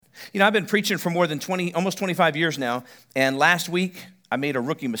You know, I've been preaching for more than almost 25 years now, and last week I made a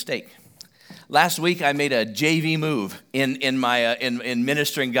rookie mistake. Last week I made a JV move in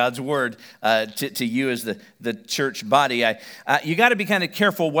ministering God's word to you as the church body. You got to be kind of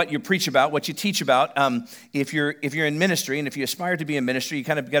careful what you preach about, what you teach about. If you're in ministry, and if you aspire to be in ministry, you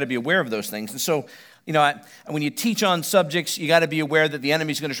kind of got to be aware of those things. And so, you know, when you teach on subjects, you got to be aware that the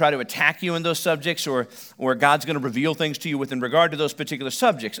enemy's going to try to attack you in those subjects, or God's going to reveal things to you within regard to those particular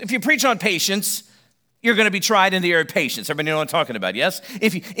subjects. If you preach on patience, you're going to be tried in the area of patience. Everybody know what I'm talking about, yes?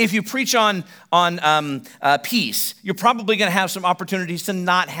 If you preach on peace, you're probably going to have some opportunities to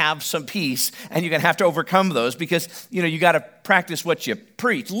not have some peace, and you're going to have to overcome those because, you know, you got to practice what you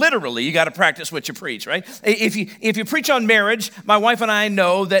preach. Literally, you got to practice what you preach, right? If you preach on marriage, my wife and I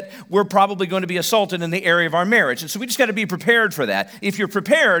know that we're probably going to be assaulted in the area of our marriage, and so we just got to be prepared for that. If you're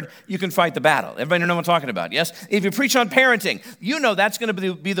prepared, you can fight the battle. Everybody know what I'm talking about, yes? If you preach on parenting, you know that's going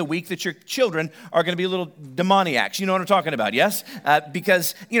to be the week that your children are going to be little demoniacs. You know what I'm talking about, yes?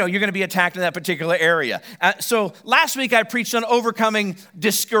 Because, you know, you're going to be attacked in that particular area. So last week I preached on overcoming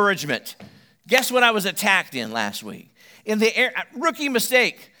discouragement. Guess what I was attacked in last week? In the rookie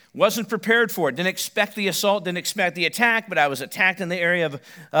mistake. Wasn't prepared for it. Didn't expect the assault, didn't expect the attack, but I was attacked in the area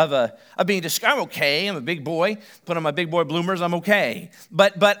of being discouraged. I'm okay. I'm a big boy. Put on my big boy bloomers. I'm okay.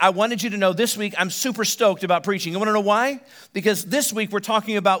 But I wanted you to know this week I'm super stoked about preaching. You want to know why? Because this week we're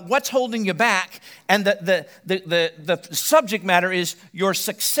talking about what's holding you back, and the subject matter is your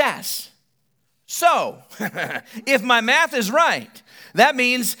success. So, if my math is right, that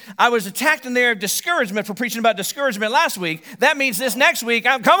means I was attacked in the area of discouragement for preaching about discouragement last week. That means this next week,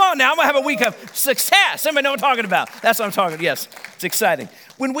 come on now, I'm going to have a week of success. Everybody know what I'm talking about? That's what I'm talking about. Yes, it's exciting.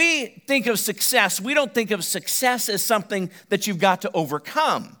 When we think of success, we don't think of success as something that you've got to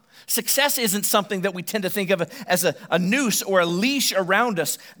overcome. Success isn't something that we tend to think of as a noose or a leash around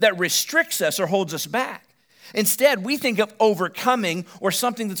us that restricts us or holds us back. Instead, we think of overcoming or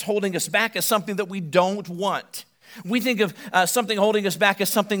something that's holding us back as something that we don't want. We think of something holding us back as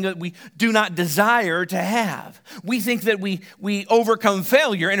something that we do not desire to have. We think that we overcome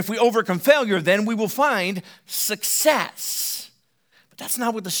failure, and if we overcome failure, then we will find success. But that's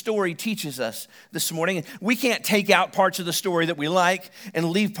not what the story teaches us this morning. We can't take out parts of the story that we like and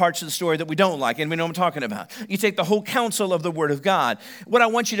leave parts of the story that we don't like, and we know what I'm talking about. You take the whole counsel of the Word of God. What I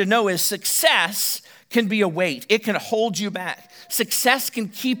want you to know is success can be a weight. It can hold you back. Success can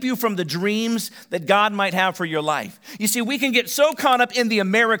keep you from the dreams that God might have for your life. You see, we can get so caught up in the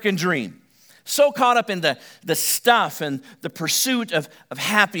American dream, so caught up in the stuff and the pursuit of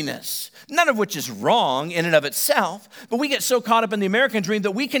happiness, none of which is wrong in and of itself, but we get so caught up in the American dream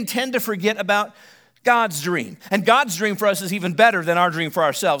that we can tend to forget about God's dream. And God's dream for us is even better than our dream for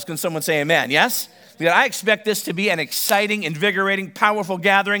ourselves. Can someone say amen? Yes? I expect this to be an exciting, invigorating, powerful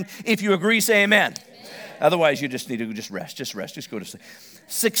gathering. If you agree, say amen. Otherwise, you just need to just rest, just go to sleep.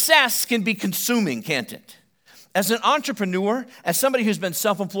 Success can be consuming, can't it? As an entrepreneur, as somebody who's been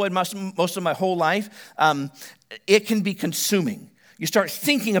self-employed most of my whole life, it can be consuming. You start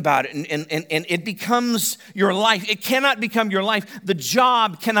thinking about it, and it becomes your life. It cannot become your life. The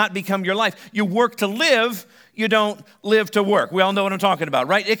job cannot become your life. You work to live. You don't live to work. We all know what I'm talking about,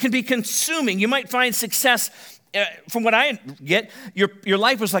 right? It can be consuming. You might find success. From what I get, your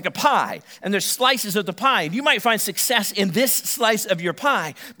life was like a pie, and there's slices of the pie. And you might find success in this slice of your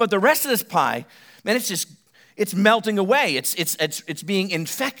pie, but the rest of this pie, man, it's melting away. It's being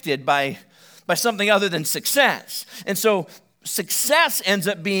infected by something other than success. And so success ends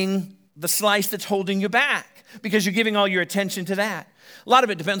up being the slice that's holding you back because you're giving all your attention to that. A lot of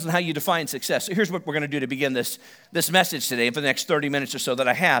it depends on how you define success. So here's what we're going to do to begin this message today for the next 30 minutes or so that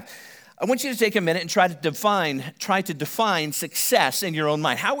I have. I want you to take a minute and try to define success in your own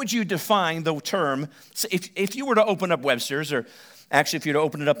mind. How would you define the term, if you were to open up Webster's, or actually if you were to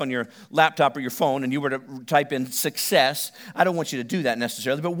open it up on your laptop or your phone and you were to type in success, I don't want you to do that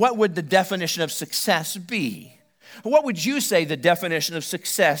necessarily, but what would the definition of success be? What would you say the definition of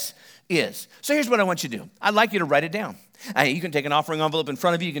success is? So here's what I want you to do. I'd like you to write it down. You can take an offering envelope in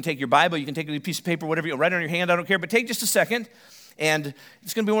front of you. You can take your Bible. You can take a piece of paper, whatever. You write it on your hand. I don't care. But take just a second. And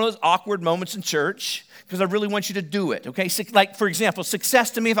it's going to be one of those awkward moments in church because I really want you to do it, okay? Like, for example, success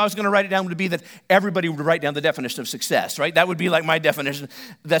to me, if I was going to write it down, would be that everybody would write down the definition of success, right? That would be like my definition.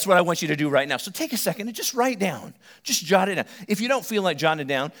 That's what I want you to do right now. So take a second and just write down. Just jot it down. If you don't feel like jotting it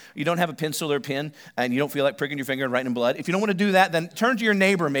down, you don't have a pencil or a pen, and you don't feel like pricking your finger and writing in blood, if you don't want to do that, then turn to your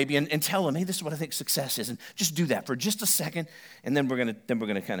neighbor maybe and tell them, hey, this is what I think success is. And just do that for just a second, and then we're going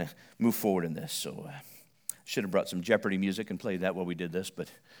to kind of move forward in this. So should have brought some Jeopardy music and played that while we did this,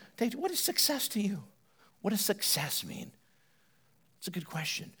 but Dave, what is success to you? What does success mean? It's a good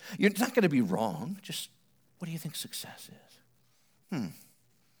question. You're not going to be wrong. Just what do you think success is?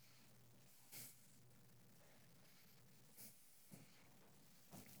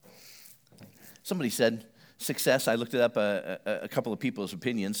 Somebody said success, I looked it up, a couple of people's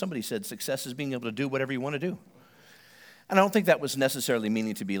opinions. Somebody said success is being able to do whatever you want to do. And I don't think that was necessarily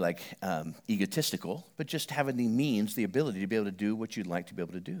meaning to be like egotistical, but just having the means, the ability to be able to do what you'd like to be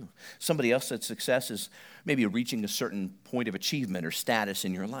able to do. Somebody else said success is maybe reaching a certain point of achievement or status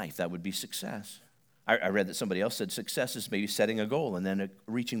in your life. That would be success. I read that somebody else said success is maybe setting a goal and then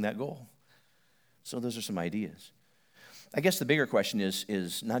reaching that goal. So those are some ideas. I guess the bigger question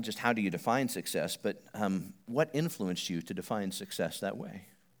is not just how do you define success, but what influenced you to define success that way?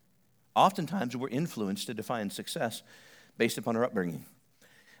 Oftentimes we're influenced to define success based upon our upbringing.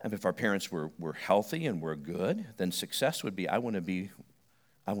 And if our parents were healthy and were good, then success would be, I want to be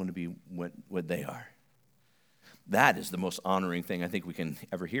what they are. That is the most honoring thing I think we can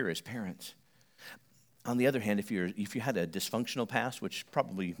ever hear as parents. On the other hand, if you had a dysfunctional past, which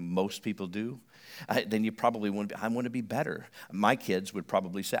probably most people do, then you probably I want to be better. My kids would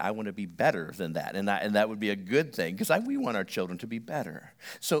probably say, I want to be better than that, and that would be a good thing because we want our children to be better.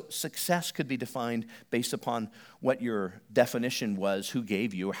 So success could be defined based upon what your definition was, who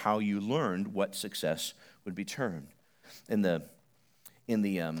gave you, how you learned what success would be termed. Around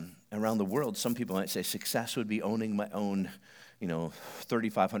the world, some people might say success would be owning my own,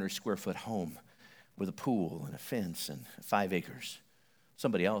 3,500 square foot home with a pool and a fence and 5 acres.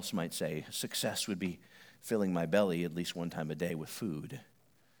 Somebody else might say success would be filling my belly at least one time a day with food.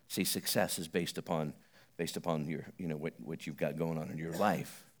 See, success is based upon your, what you've got going on in your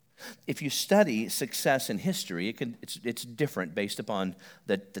life. If you study success in history, it's different based upon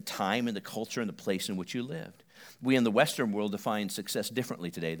the time and the culture and the place in which you lived. We in the Western world define success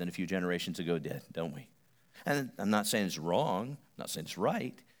differently today than a few generations ago did, don't we? And I'm not saying it's wrong, I'm not saying it's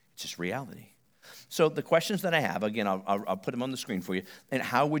right, it's just reality. So the questions that I have, again, I'll put them on the screen for you. And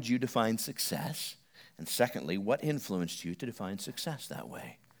how would you define success? And secondly, what influenced you to define success that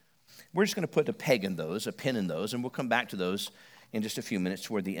way? We're just going to put a pin in those, and we'll come back to those in just a few minutes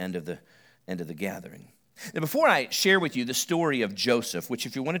toward the end of the gathering. Now, before I share with you the story of Joseph, which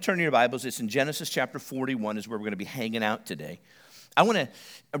if you want to turn to your Bibles, it's in Genesis chapter 41 is where we're going to be hanging out today. I want to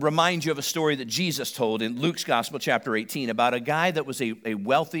remind you of a story that Jesus told in Luke's Gospel, chapter 18, about a guy that was a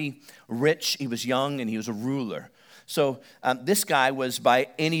wealthy, rich, he was young, and he was a ruler. So this guy was, by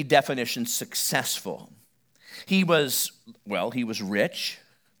any definition, successful. He was rich.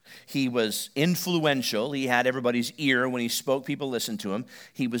 He was influential. He had everybody's ear. When he spoke, people listened to him.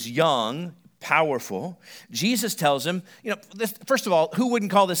 He was young, powerful. Jesus tells him, first of all, who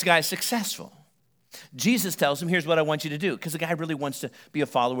wouldn't call this guy successful? Jesus tells him, here's what I want you to do, because the guy really wants to be a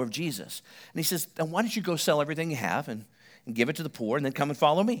follower of Jesus. And he says, why don't you go sell everything you have and give it to the poor and then come and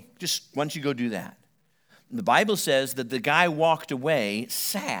follow me? Just why don't you go do that? And the Bible says that the guy walked away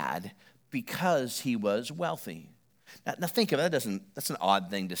sad because he was wealthy. Now think of it, that's an odd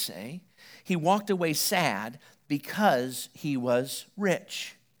thing to say. He walked away sad because he was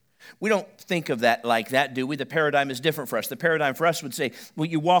rich. We don't think of that like that, do we? The paradigm is different for us. The paradigm for us would say, well,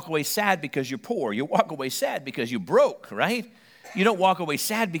 you walk away sad because you're poor. You walk away sad because you broke, right? You don't walk away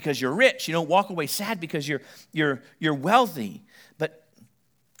sad because you're rich. You don't walk away sad because you're wealthy. But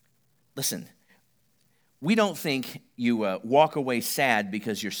listen, we don't think you walk away sad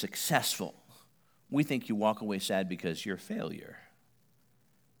because you're successful. We think you walk away sad because you're a failure.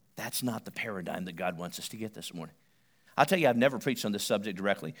 That's not the paradigm that God wants us to get this morning. I'll tell you, I've never preached on this subject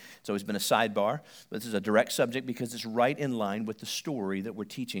directly. It's always been a sidebar, but this is a direct subject because it's right in line with the story that we're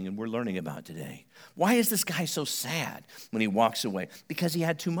teaching and we're learning about today. Why is this guy so sad when he walks away? Because he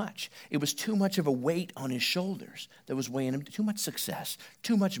had too much. It was too much of a weight on his shoulders that was weighing him. Too much success,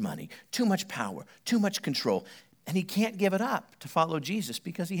 too much money, too much power, too much control. And he can't give it up to follow Jesus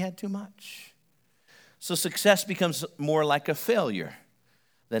because he had too much. So success becomes more like a failure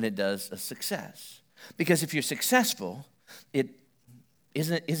than it does a success. Because if you're successful, if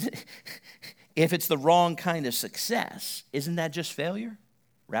it's the wrong kind of success, isn't that just failure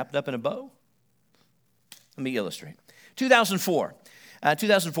wrapped up in a bow? Let me illustrate. 2004,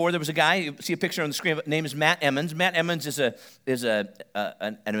 there was a guy, you see a picture on the screen, his name is Matt Emmons. Matt Emmons is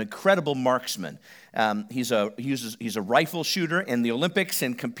an incredible marksman. He's a rifle shooter in the Olympics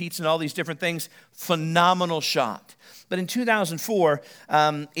and competes in all these different things. Phenomenal shot. But in 2004,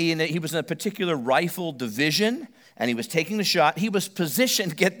 he was in a particular rifle division, and he was taking the shot. He was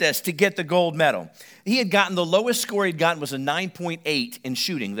positioned, get this, to get the gold medal. He had gotten, the lowest score he'd gotten was a 9.8 in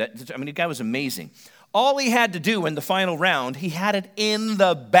shooting. The guy was amazing. All he had to do in the final round, he had it in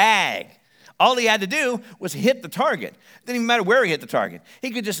the bag. All he had to do was hit the target. It didn't even matter where he hit the target. He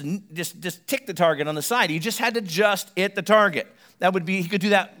could just tick the target on the side. He just had to just hit the target. He could do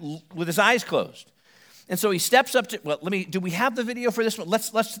that with his eyes closed. And so he steps up to, do we have the video for this one?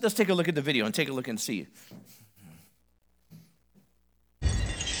 Let's take a look at the video and take a look and see.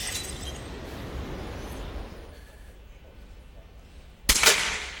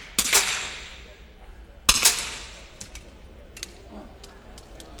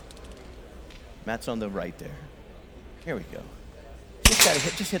 Matt's on the right there. Here we go.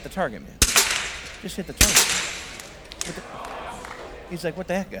 Just hit the target, man. Just hit the target. He's like, what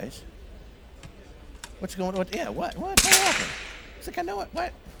the heck, guys? What's going on? Yeah, what happened? He's like, I know it.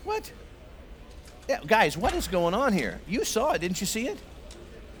 What? Yeah, guys, what is going on here? You saw it, didn't you see it?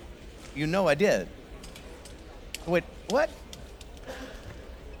 You know I did. Wait, what?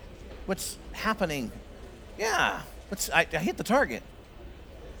 What's happening? Yeah, I hit the target.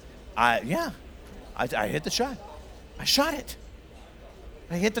 I hit the shot. I shot it.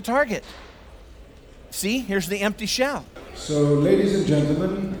 I hit the target. See, here's the empty shell. So, ladies and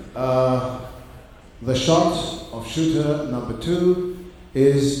gentlemen, the shot of shooter number 2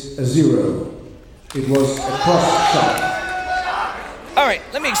 is a 0. It was a cross shot. All right,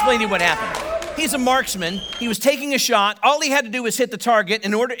 let me explain to you what happened. He's a marksman. He was taking a shot. All he had to do was hit the target.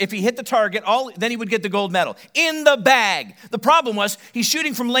 If he hit the target, then he would get the gold medal in the bag. The problem was he's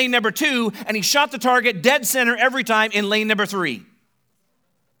shooting from lane number 2, and he shot the target dead center every time in lane number 3.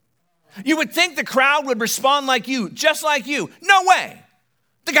 You would think the crowd would respond like you, just like you. No way.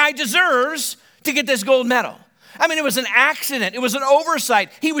 The guy deserves to get this gold medal. I mean, it was an accident. It was an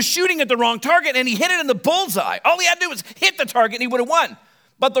oversight. He was shooting at the wrong target, and he hit it in the bullseye. All he had to do was hit the target, and he would have won.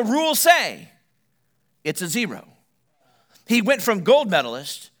 But the rules say it's a 0. He went from gold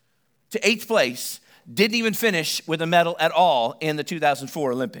medalist to 8th place, didn't even finish with a medal at all in the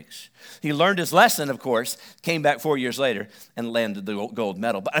 2004 Olympics. He learned his lesson, of course, came back 4 years later and landed the gold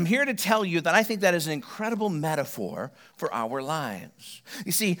medal. But I'm here to tell you that I think that is an incredible metaphor for our lives.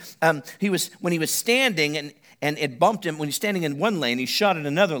 You see, when he was standing and it bumped him, when he's standing in one lane, he shot in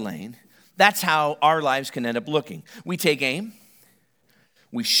another lane. That's how our lives can end up looking. We take aim,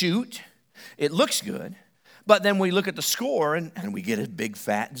 we shoot, it looks good, but then we look at the score and we get a big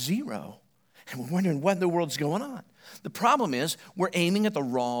fat 0. And we're wondering what in the world's going on. The problem is we're aiming at the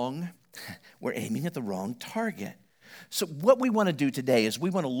wrong target. So what we want to do today is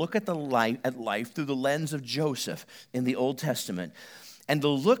we want to look at life through the lens of Joseph in the Old Testament, and to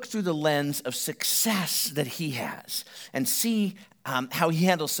look through the lens of success that he has and see how he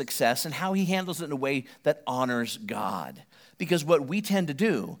handles success and how he handles it in a way that honors God. Because what we tend to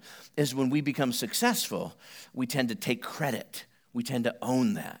do is when we become successful, we tend to take credit. We tend to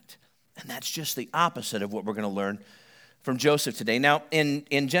own that. And that's just the opposite of what we're going to learn from Joseph today. Now,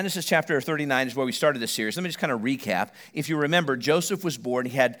 in Genesis chapter 39 is where we started this series. Let me just kind of recap. If you remember, Joseph was born.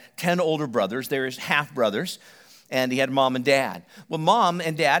 He had 10 older brothers. There's half-brothers, and he had mom and dad. Well, mom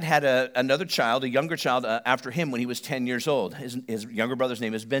and dad had another child, a younger child, after him when he was 10 years old. His younger brother's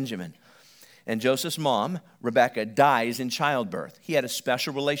name is Benjamin. And Joseph's mom, Rebekah, dies in childbirth. He had a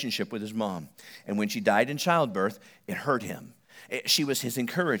special relationship with his mom. And when she died in childbirth, it hurt him. She was his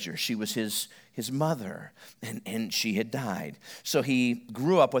encourager. She was his mother, and she had died. So he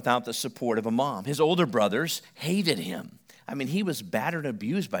grew up without the support of a mom. His older brothers hated him. I mean, he was battered and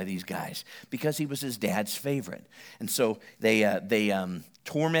abused by these guys because he was his dad's favorite. And so they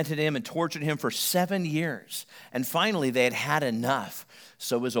tormented him and tortured him for 7 years. And finally, they had enough.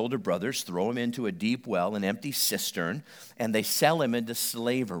 So his older brothers throw him into a deep well, an empty cistern, and they sell him into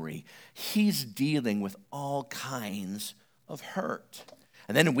slavery. He's dealing with all kinds of hurt.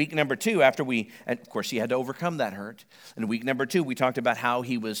 And then in week number 2, and of course he had to overcome that hurt. In week number 2, we talked about how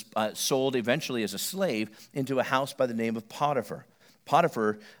he was sold eventually as a slave into a house by the name of Potiphar.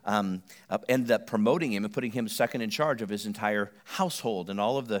 Potiphar ended up promoting him and putting him second in charge of his entire household and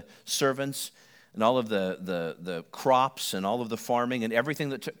all of the servants and all of the crops and all of the farming and everything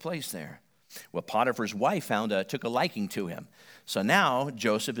that took place there. Well, Potiphar's wife took a liking to him. So now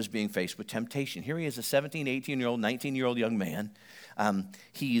Joseph is being faced with temptation. Here he is, a 17, 18-year-old, 19-year-old young man.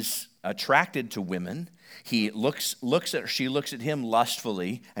 He's attracted to women. She looks at him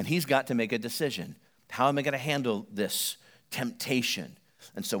lustfully, and he's got to make a decision. How am I going to handle this temptation?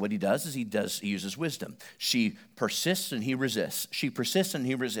 And so what he does is he uses wisdom. She persists and he resists. She persists and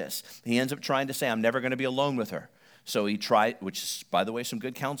he resists. He ends up trying to say, I'm never going to be alone with her. So he tried, which is, by the way, some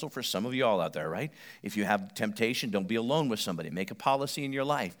good counsel for some of you all out there, right? If you have temptation, don't be alone with somebody. Make a policy in your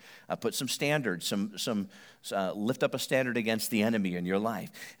life. Put some standards, lift up a standard against the enemy in your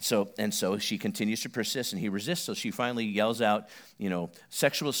life. So she continues to persist, and he resists. So she finally yells out,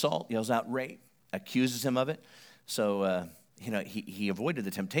 sexual assault, yells out rape, accuses him of it. So, he avoided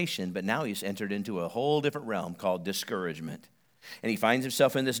the temptation, but now he's entered into a whole different realm called discouragement. And he finds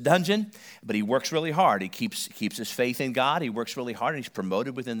himself in this dungeon, but he works really hard. He keeps his faith in God. He works really hard, and he's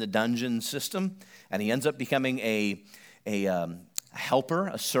promoted within the dungeon system. And he ends up becoming a helper,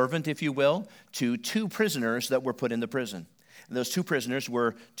 a servant, if you will, to 2 prisoners that were put in the prison. And those 2 prisoners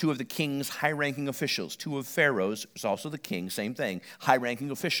were 2 of the king's high-ranking officials. 2 of Pharaoh's, was also the king, same thing, high-ranking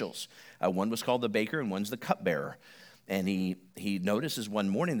officials. One was called the baker, and one's the cupbearer. And he notices one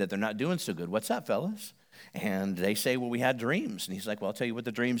morning that they're not doing so good. What's up, fellas? And they say, well, we had dreams. And he's like, well, I'll tell you what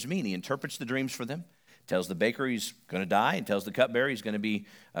the dreams mean. He interprets the dreams for them, tells the baker he's going to die, and tells the cupbearer he's going to be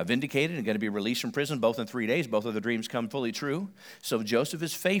vindicated and going to be released from prison, both in 3 days. Both of the dreams come fully true. So Joseph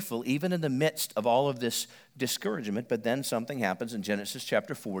is faithful even in the midst of all of this discouragement. But then something happens in Genesis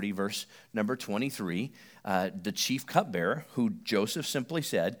chapter 40, verse number 23. The chief cupbearer, who Joseph simply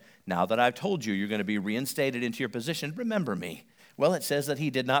said, now that I've told you you're going to be reinstated into your position, remember me. Well, it says that he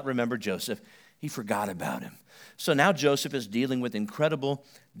did not remember Joseph. He forgot about him. So now Joseph is dealing with incredible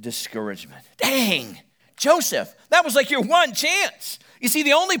discouragement. Dang, Joseph, that was like your one chance. You see,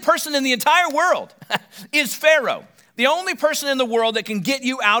 the only person in the entire world is Pharaoh. The only person in the world that can get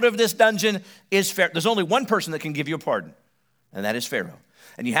you out of this dungeon is Pharaoh. There's only one person that can give you a pardon, and that is Pharaoh.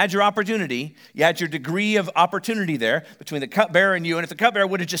 And you had your opportunity. You had your degree of opportunity there between the cupbearer and you. And if the cupbearer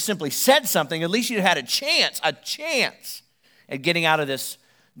would have just simply said something, at least you'd had a chance at getting out of this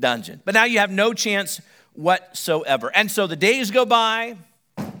dungeon. But now you have no chance whatsoever. And so the days go by,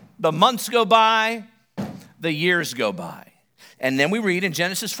 the months go by, the years go by. And then we read in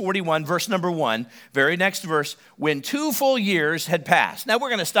Genesis 41, verse number 1, very next verse, when 2 full years had passed. Now we're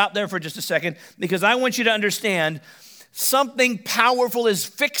going to stop there for just a second because I want you to understand something powerful is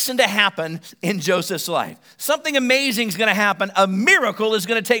fixing to happen in Joseph's life. Something amazing is going to happen. A miracle is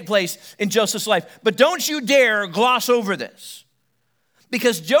going to take place in Joseph's life. But don't you dare gloss over this,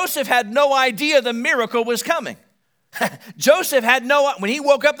 because Joseph had no idea the miracle was coming. Joseph had when he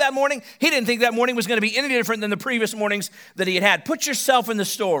woke up that morning, he didn't think that morning was going to be any different than the previous mornings that he had had. Put yourself in the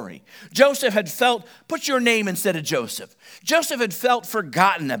story. Joseph had put your name instead of Joseph. Joseph had felt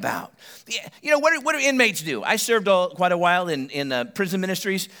forgotten about. What do inmates do? I served quite a while in prison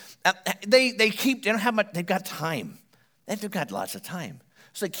ministries. They don't have much, they've got time. They've got lots of time.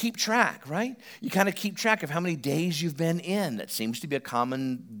 So they keep track, right? You kind of keep track of how many days you've been in. That seems to be a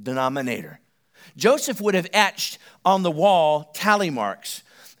common denominator. Joseph would have etched on the wall tally marks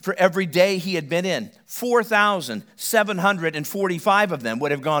for every day he had been in. 4,745 of them would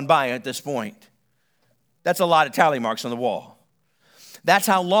have gone by at this point. That's a lot of tally marks on the wall. That's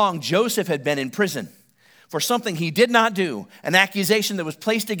how long Joseph had been in prison for something he did not do, an accusation that was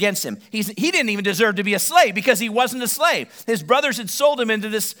placed against him. He didn't even deserve to be a slave because he wasn't a slave. His brothers had sold him into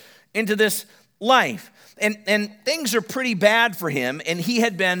this life. And things are pretty bad for him, and he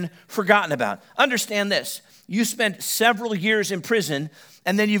had been forgotten about. Understand this. You spent several years in prison,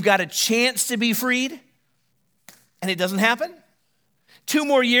 and then you've got a chance to be freed, and it doesn't happen. 2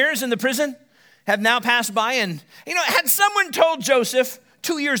 more years in the prison have now passed by, and, had someone told Joseph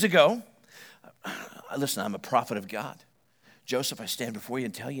 2 years ago, listen, I'm a prophet of God. Joseph, I stand before you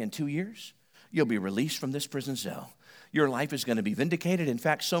and tell you in 2 years, you'll be released from this prison cell. Your life is going to be vindicated. In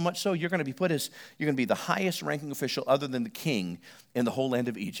fact, so much so, you're going to be the highest ranking official other than the king in the whole land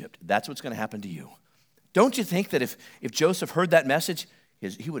of Egypt. That's what's going to happen to you. Don't you think that if Joseph heard that message,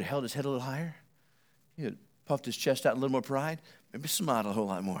 he would have held his head a little higher? He would have puffed his chest out in a little more pride, maybe smiled a whole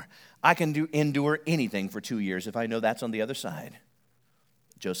lot more. I can endure anything for 2 years if I know that's on the other side.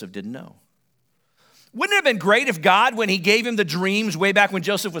 Joseph didn't know. Wouldn't it have been great if God, when he gave him the dreams way back when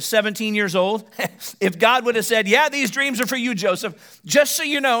Joseph was 17 years old, if God would have said, yeah, these dreams are for you, Joseph. Just so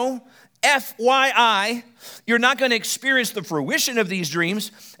you know, FYI, you're not going to experience the fruition of these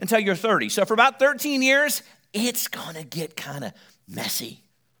dreams until you're 30. So for about 13 years, it's going to get kind of messy.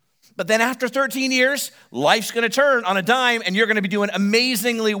 But then after 13 years, life's going to turn on a dime and you're going to be doing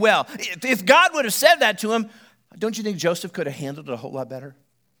amazingly well. If God would have said that to him, don't you think Joseph could have handled it a whole lot better?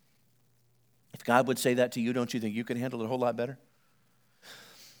 If God would say that to you, don't you think you could handle it a whole lot better?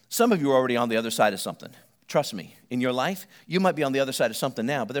 Some of you are already on the other side of something. Trust me, in your life, you might be on the other side of something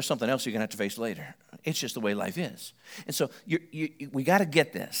now, but there's something else you're going to have to face later. It's just the way life is. And so we got to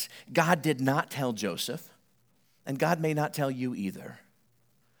get this. God did not tell Joseph, and God may not tell you either,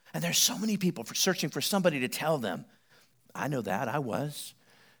 And there's so many people searching for somebody to tell them. I know that, I was.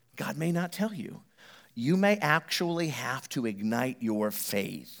 God may not tell you. You may actually have to ignite your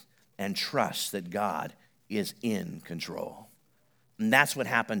faith and trust that God is in control. And that's what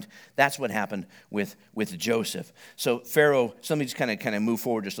happened. That's what happened with Joseph. So Pharaoh, let me just kind of move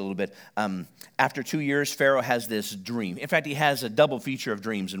forward just a little bit. After 2 years, Pharaoh has this dream. In fact, he has a double feature of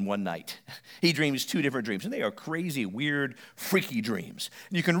dreams in one night. He dreams 2 different dreams, and they are crazy, weird, freaky dreams.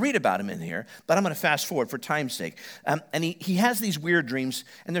 You can read about them in here, but I'm going to fast forward for time's sake. And he has these weird dreams,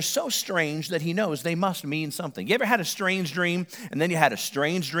 and they're so strange that he knows they must mean something. You ever had a strange dream, and then you had a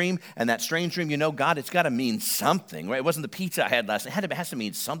strange dream, and that strange dream, you know, God, it's got to mean something, right? It wasn't the pizza I had last night. It has to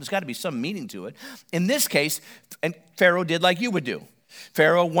mean something. There's got to be some meaning to it. In this case, and Pharaoh did like you would do.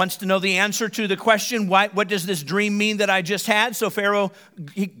 Pharaoh wants to know the answer to the question, what does this dream mean that I just had? So Pharaoh,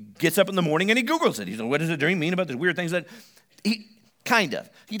 he gets up in the morning and he Googles it. He says, what does the dream mean about these weird things that he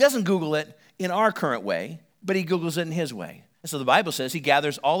doesn't Google it in our current way, but he Googles it in his way. And so the Bible says he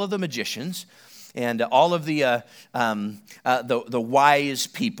gathers all of the magicians and all of the wise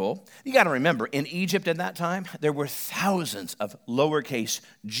people. You got to remember, in Egypt at that time, there were thousands of lowercase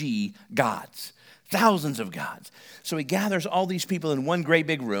g gods. Thousands of gods. So he gathers all these people in one great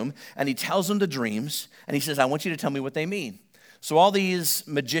big room, and he tells them the dreams, and he says, I want you to tell me what they mean. So all these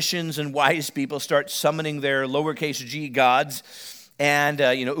magicians and wise people start summoning their lowercase g gods, and,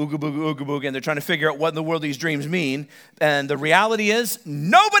 ooga booga, ooga booga, and they're trying to figure out what in the world these dreams mean. And the reality is,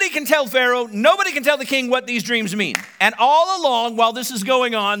 nobody can tell Pharaoh, nobody can tell the king what these dreams mean. And all along, while this is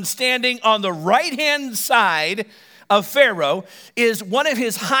going on, standing on the right-hand side of Pharaoh is one of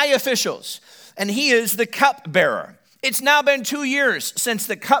his high officials, and he is the cupbearer. It's now been 2 years since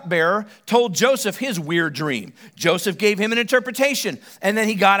the cupbearer told Joseph his weird dream. Joseph gave him an interpretation, and then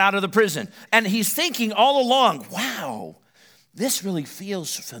he got out of the prison. And he's thinking all along, wow, this really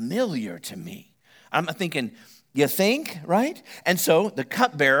feels familiar to me. I'm thinking, you think, right? And so the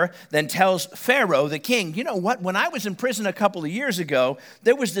cupbearer then tells Pharaoh, the king, you know what? When I was in prison a couple of years ago,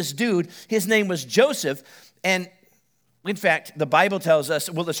 there was this dude, his name was Joseph, and in fact, the Bible tells us,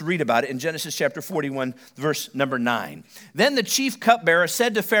 well, let's read about it in Genesis chapter 41, verse number 9. Then the chief cupbearer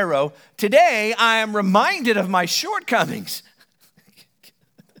said to Pharaoh, today I am reminded of my shortcomings.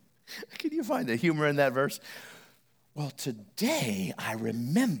 Can you find the humor in that verse? Well, today I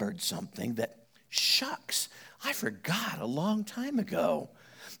remembered something that, shucks, I forgot a long time ago.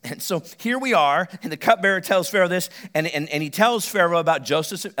 And so here we are, and the cupbearer tells Pharaoh this, and he tells Pharaoh about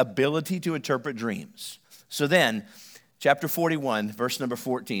Joseph's ability to interpret dreams. So then, chapter 41, verse number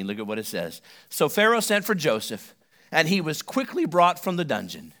 14, look at what it says. So Pharaoh sent for Joseph, and he was quickly brought from the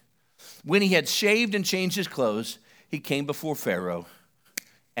dungeon. When he had shaved and changed his clothes, he came before Pharaoh,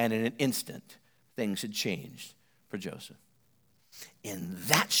 and in an instant, things had changed for Joseph. In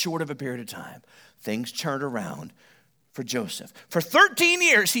that short of a period of time, things turned around for Joseph. For 13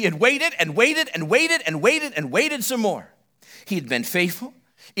 years, he had waited and waited and waited and waited and waited some more. He had been faithful.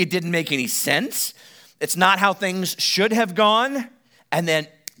 It didn't make any sense. It's not how things should have gone. And then,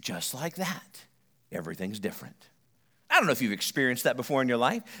 just like that, everything's different. I don't know if you've experienced that before in your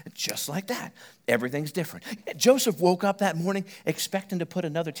life. Just like that, everything's different. Joseph woke up that morning expecting to put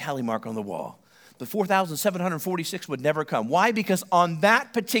another tally mark on the wall. The 4,746 would never come. Why? Because on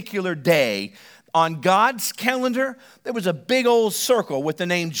that particular day, on God's calendar, there was a big old circle with the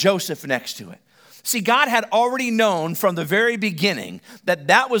name Joseph next to it. See, God had already known from the very beginning that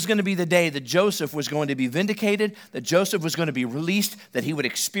that was going to be the day that Joseph was going to be vindicated, that Joseph was going to be released, that he would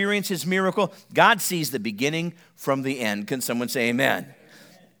experience his miracle. God sees the beginning from the end. Can someone say amen?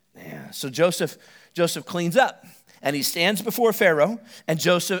 Yeah. So Joseph cleans up, and he stands before Pharaoh, and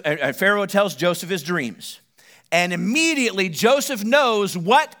Pharaoh tells Joseph his dreams. And immediately Joseph knows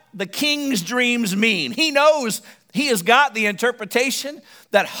what the king's dreams mean. He knows. He has got the interpretation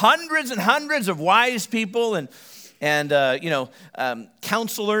that hundreds and hundreds of wise people and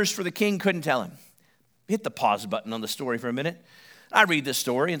counselors for the king couldn't tell him. Hit the pause button on the story for a minute. I read this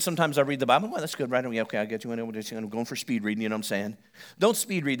story, and sometimes I read the Bible. Well, that's good, right? Okay, I get you. I'm going for speed reading, you know what I'm saying? Don't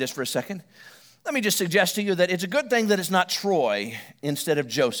speed read this for a second. Let me just suggest to you that it's a good thing that it's not Troy instead of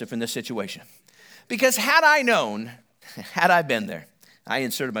Joseph in this situation. Because had I known, had I been there, I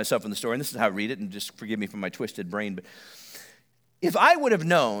inserted myself in the story, and this is how I read it, and just forgive me for my twisted brain, but if I would have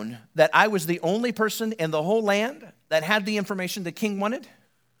known that I was the only person in the whole land that had the information the king wanted,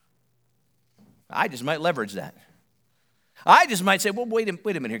 I just might leverage that. I just might say, well, wait a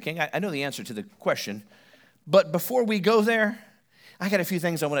minute here, king. I know the answer to the question, but before we go there, I got a few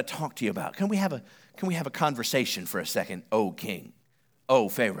things I want to talk to you about. Can we have a conversation for a second, oh king, oh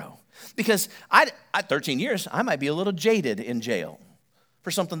Pharaoh? Because at 13 years, I might be a little jaded in jail.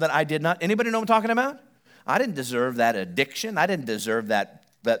 for something that I did not. Anybody know what I'm talking about? I didn't deserve that addiction. I didn't deserve that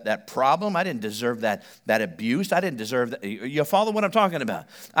problem. I didn't deserve that abuse. I didn't deserve that. You follow what I'm talking about?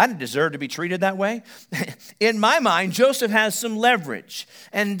 I didn't deserve to be treated that way. In my mind, Joseph has some leverage.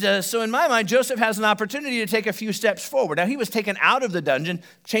 And so in my mind, Joseph has an opportunity to take a few steps forward. Now, he was taken out of the dungeon,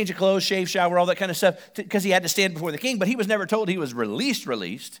 change of clothes, shave, shower, all that kind of stuff, because he had to stand before the king, but he was never told he was released.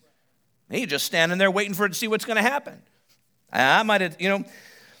 He was just standing there waiting for it to see what's going to happen. I might have,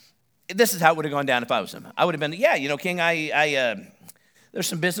 this is how it would have gone down if I was him. I would have been, king, there's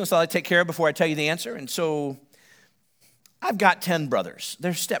some business I'd like to take care of before I tell you the answer. And so I've got 10 brothers.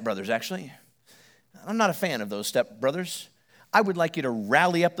 They're stepbrothers, actually. I'm not a fan of those stepbrothers. I would like you to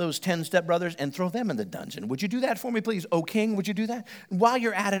rally up those 10 stepbrothers and throw them in the dungeon. Would you do that for me, please? O king, would you do that? While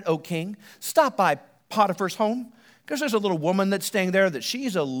you're at it, O king, stop by Potiphar's home, because there's a little woman that's staying there that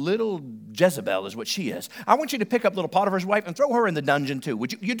she's a little Jezebel is what she is. I want you to pick up little Potiphar's wife and throw her in the dungeon too.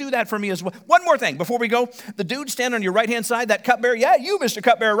 Would you do that for me as well? One more thing before we go. The dude standing on your right-hand side, that cupbearer, yeah, you, Mr.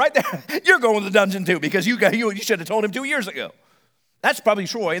 Cupbearer, right there. You're going to the dungeon too because you should have told him 2 years ago. That's probably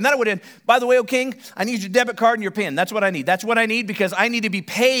Troy. And that would end, by the way, O king, I need your debit card and your PIN. That's what I need. That's what I need because I need to be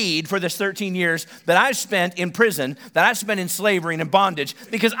paid for this 13 years that I've spent in prison, that I've spent in slavery and in bondage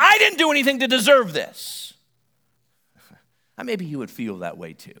because I didn't do anything to deserve this. Maybe you would feel that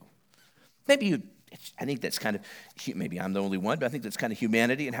way too. I think that's kind of, maybe I'm the only one, but I think that's kind of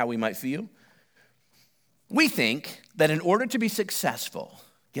humanity and how we might feel. We think that in order to be successful,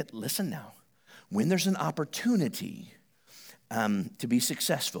 listen now, when there's an opportunity to be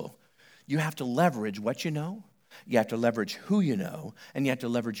successful, you have to leverage what you know, you have to leverage who you know, and you have to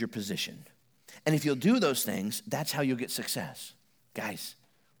leverage your position. And if you'll do those things, that's how you'll get success. Guys,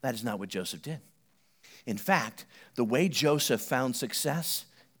 that is not what Joseph did. In fact, the way Joseph found success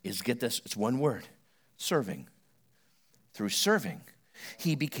is, get this, it's one word, serving. Through serving,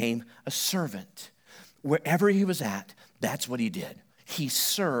 he became a servant. Wherever he was at, that's what he did. He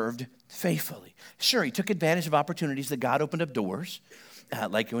served faithfully. Sure, he took advantage of opportunities that God opened up doors.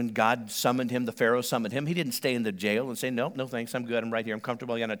 Like when God summoned him, the Pharaoh summoned him. He didn't stay in the jail and say, no thanks, I'm good, I'm right here, I'm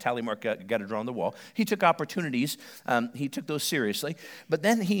comfortable, you got a tally mark, got to draw on the wall. He took opportunities, he took those seriously, but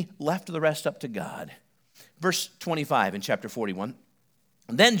then he left the rest up to God. Verse 25 in chapter 41.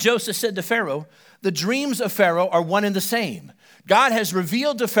 Then Joseph said to Pharaoh, the dreams of Pharaoh are one and the same. God has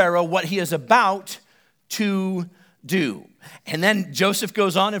revealed to Pharaoh what he is about to do. And then Joseph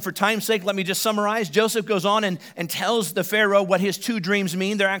goes on, and for time's sake, let me just summarize. Joseph goes on and tells the Pharaoh what his 2 dreams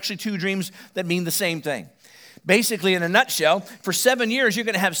mean. They're actually 2 dreams that mean the same thing. Basically, in a nutshell, for 7 years, you're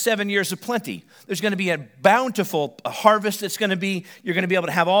going to have 7 years of plenty. There's going to be a bountiful harvest that's going to be, you're going to be able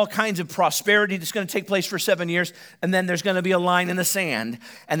to have all kinds of prosperity that's going to take place for 7 years. And then there's going to be a line in the sand.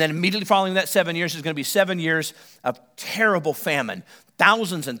 And then immediately following that 7 years, there's going to be 7 years of terrible famine.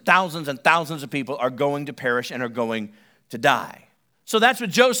 Thousands and thousands and thousands of people are going to perish and are going to die. So that's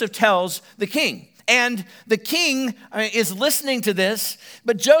what Joseph tells the king. And the king is listening to this,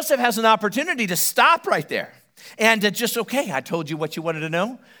 but Joseph has an opportunity to stop right there. And just, okay, I told you what you wanted to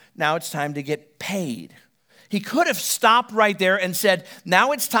know. Now it's time to get paid. He could have stopped right there and said,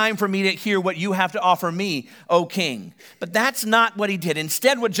 now it's time for me to hear what you have to offer me, O king. But that's not what he did.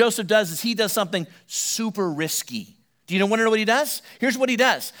 Instead, what Joseph does is he does something super risky. Do you want to know what he does? Here's what he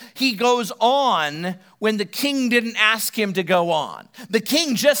does. He goes on when the king didn't ask him to go on. The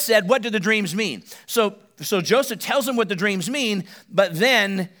king just said, what do the dreams mean? So Joseph tells him what the dreams mean, but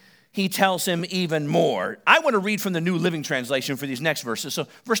then he tells him even more. I want to read from the New Living Translation for these next verses. So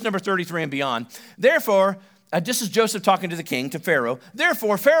verse number 33 and beyond. Therefore, this is Joseph talking to the king, to Pharaoh.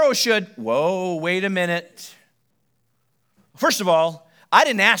 Therefore, Pharaoh should, whoa, wait a minute. First of all, I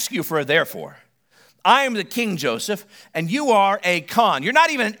didn't ask you for a therefore. I am the king, Joseph, and you are a con. You're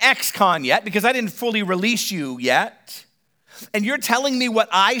not even an ex-con yet because I didn't fully release you yet. And you're telling me what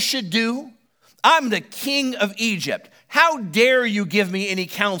I should do? I'm the king of Egypt. How dare you give me any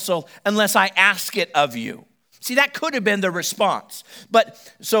counsel unless I ask it of you? See, that could have been the response. But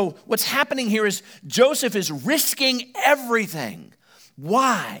so what's happening here is Joseph is risking everything.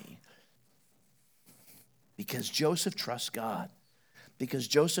 Why? Because Joseph trusts God. Because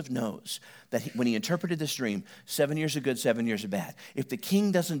Joseph knows that when he interpreted this dream, 7 years are good, 7 years are bad. If the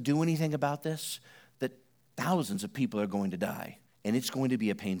king doesn't do anything about this, that thousands of people are going to die. And it's going to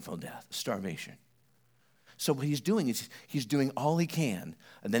be a painful death, starvation. So what he's doing is he's doing all he can,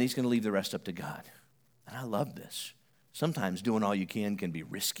 and then he's going to leave the rest up to God. And I love this. Sometimes doing all you can be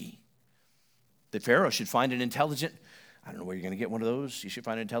risky. The Pharaoh should find an intelligent, I don't know where you're going to get one of those. You should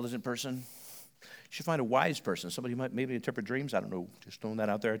find an intelligent person. You should find a wise person, somebody who might maybe interpret dreams. I don't know, just throwing that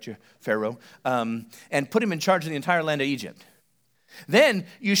out there at you, Pharaoh. And put him in charge of the entire land of Egypt. Then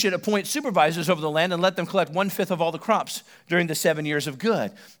you should appoint supervisors over the land and let them collect 1/5 of all the crops during the 7 years of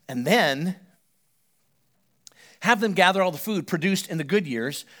good. And then have them gather all the food produced in the good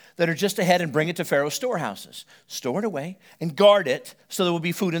years that are just ahead and bring it to Pharaoh's storehouses. Store it away and guard it so there will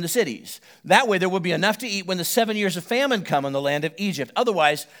be food in the cities. That way there will be enough to eat when the 7 years of famine come on the land of Egypt.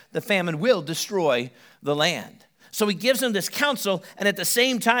 Otherwise, the famine will destroy the land. So he gives them this counsel, and at the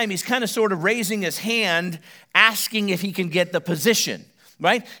same time, he's kind of sort of raising his hand, asking if he can get the position,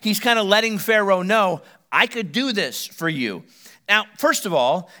 right? He's kind of letting Pharaoh know, I could do this for you. Now, first of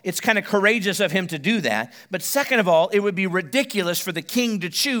all, it's kind of courageous of him to do that. But second of all, it would be ridiculous for the king to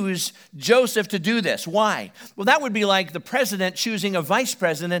choose Joseph to do this. Why? Well, that would be like the president choosing a vice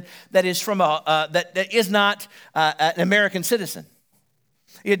president that is from that is not an American citizen.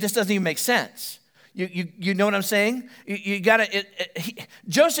 It just doesn't even make sense. You know what I'm saying?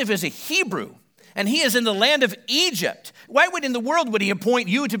 Joseph is a Hebrew. And he is in the land of Egypt. Why in the world would he appoint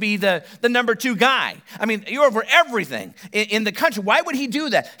you to be the number 2 guy? I mean, you're over everything in the country. Why would he do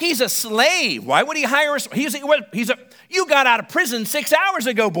that? He's a slave. Why would he hire you got out of prison 6 hours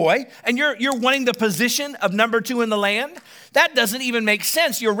ago, boy, and you're wanting the position of number 2 in the land? That doesn't even make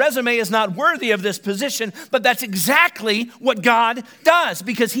sense. Your resume is not worthy of this position, but that's exactly what God does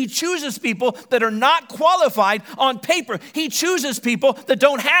because he chooses people that are not qualified on paper. He chooses people that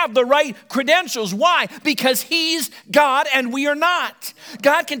don't have the right credentials. Why? Because he's God and we are not.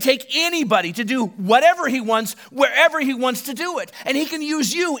 God can take anybody to do whatever he wants, wherever he wants to do it. And he can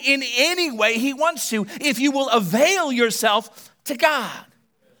use you in any way he wants to if you will avail yourself to God.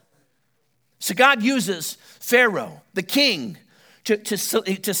 So God uses Pharaoh, the king, to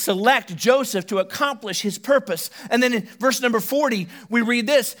select Joseph to accomplish his purpose. And then in verse number 40, we read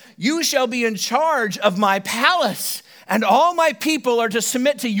this, you shall be in charge of my palace, and all my people are to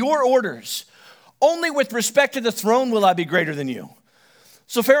submit to your orders. Only with respect to the throne will I be greater than you.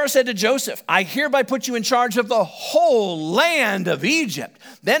 So Pharaoh said to Joseph, I hereby put you in charge of the whole land of Egypt.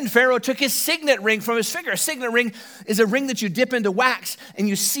 Then Pharaoh took his signet ring from his finger. A signet ring is a ring that you dip into wax and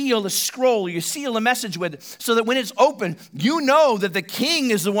you seal a scroll, or you seal a message with it, so that when it's open, you know that the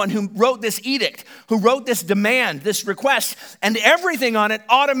king is the one who wrote this edict, who wrote this demand, this request, and everything on it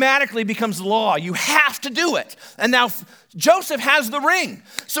automatically becomes law. You have to do it. And now Joseph has the ring.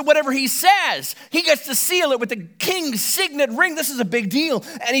 So whatever he says, he gets to seal it with the king's signet ring. This is a big deal.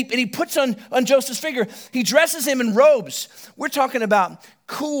 And he puts on Joseph's finger. He dresses him in robes. We're talking about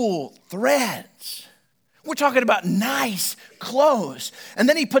cool threads. We're talking about nice clothes. And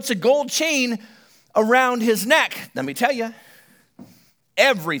then he puts a gold chain around his neck. Let me tell you,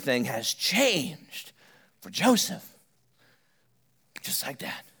 everything has changed for Joseph. Just like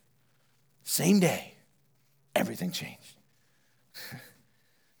that. Same day, everything changed.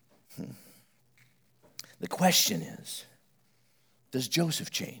 The question is, does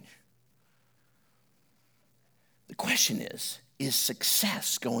Joseph change? The question is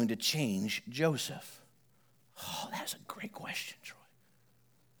success going to change Joseph? Oh, that's a great question, Troy.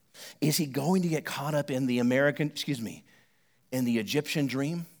 Is he going to get caught up in the in the Egyptian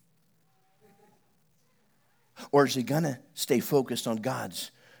dream? Or is he going to stay focused on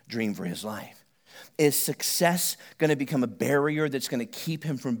God's dream for his life? Is success going to become a barrier that's going to keep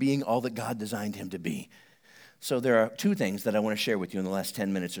him from being all that God designed him to be? So there are 2 things that I want to share with you in the last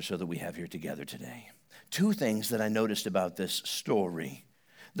 10 minutes or so that we have here together today. 2 things that I noticed about this story.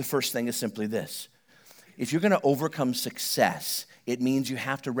 The first thing is simply this. If you're going to overcome success, it means you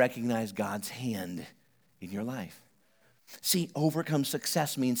have to recognize God's hand in your life. See, overcome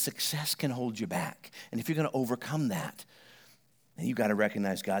success means success can hold you back. And if you're going to overcome that, then you've got to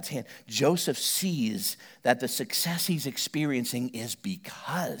recognize God's hand. Joseph sees that the success he's experiencing is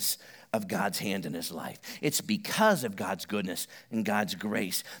because of God's hand in his life. It's because of God's goodness and God's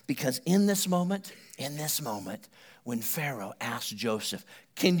grace. Because in this moment, when Pharaoh asked Joseph,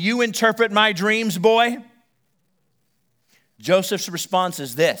 can you interpret my dreams, boy? Joseph's response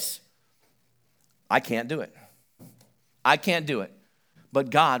is this, I can't do it. I can't do it. But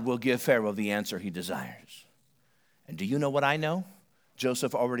God will give Pharaoh the answer he desires. And do you know what I know?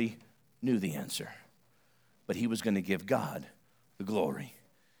 Joseph already knew the answer. But he was going to give God the glory,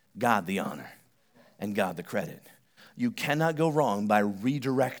 God the honor, and God the credit. You cannot go wrong by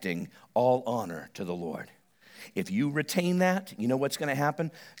redirecting all honor to the Lord. If you retain that, you know what's going to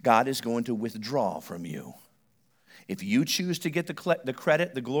happen? God is going to withdraw from you. If you choose to get the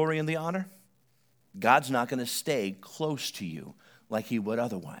credit, the glory, and the honor, God's not going to stay close to you like he would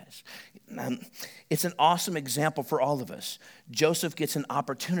otherwise. It's an awesome example for all of us. Joseph gets an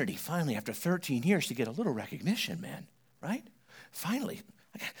opportunity, finally, after 13 years, to get a little recognition, man, right? Finally,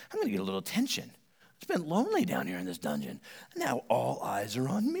 I'm going to get a little attention. It's been lonely down here in this dungeon. Now all eyes are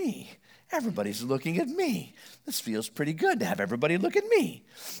on me. Everybody's looking at me. This feels pretty good to have everybody look at me.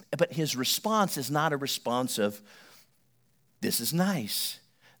 But his response is not a response of, this is nice.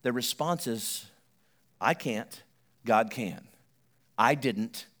 The response is, I can't, God can. I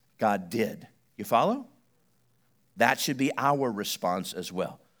didn't, God did. You follow? That should be our response as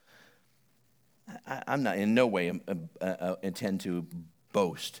well. I'm not in no way intend to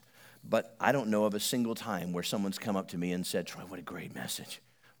boast, but I don't know of a single time where someone's come up to me and said, Troy, what a great message.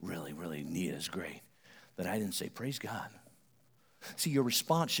 Really, really neat is great. That I didn't say, praise God. See, your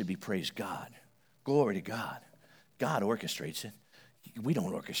response should be praise God. Glory to God. God orchestrates it. We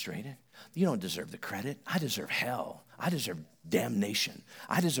don't orchestrate it. You don't deserve the credit. I deserve hell. I deserve damnation.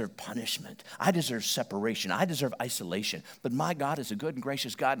 I deserve punishment. I deserve separation. I deserve isolation. But my God is a good and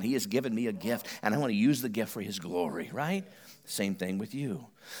gracious God, and he has given me a gift, and I want to use the gift for his glory, right? Same thing with you.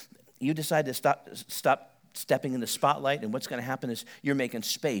 You decide to stop stepping in the spotlight, and what's going to happen is you're making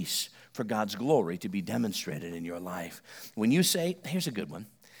space for God's glory to be demonstrated in your life. When you say, here's a good one.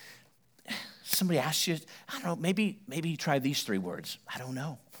 Somebody asks you, I don't know, maybe you try these 3 words. I don't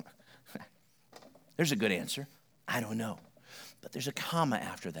know. There's a good answer. I don't know. But there's a comma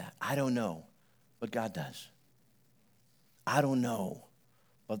after that. I don't know, but God does. I don't know,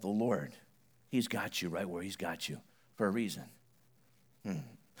 but the Lord, he's got you right where he's got you for a reason.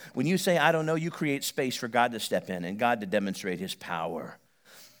 When you say, I don't know, you create space for God to step in and God to demonstrate his power.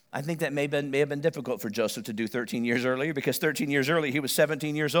 I think that may have been difficult for Joseph to do 13 years earlier, because 13 years earlier, he was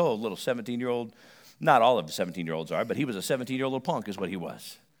 17 years old, little 17-year-old. Not all of the 17-year-olds are, but he was a 17-year-old little punk is what he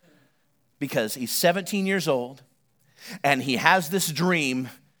was. Because he's 17 years old, and he has this dream,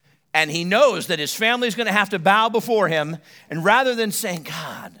 and he knows that his family's going to have to bow before him, and rather than saying,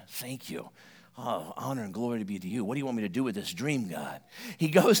 God, thank you, oh, honor and glory to be to you. What do you want me to do with this dream, God? He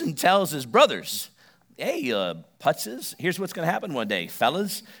goes and tells his brothers, hey, putzes, here's what's going to happen one day.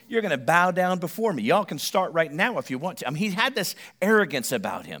 Fellas, you're going to bow down before me. Y'all can start right now if you want to. I mean, he had this arrogance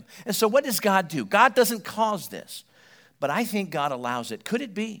about him. And so what does God do? God doesn't cause this, but I think God allows it. Could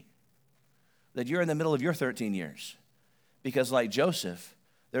it be that you're in the middle of your 13 years? Because like Joseph,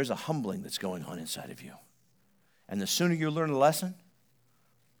 there's a humbling that's going on inside of you. And the sooner you learn the lesson,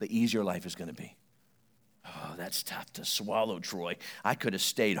 the easier life is going to be. Oh, that's tough to swallow, Troy. I could have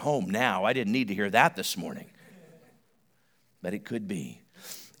stayed home now. I didn't need to hear that this morning. But it could be.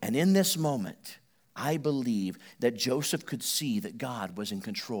 And in this moment, I believe that Joseph could see that God was in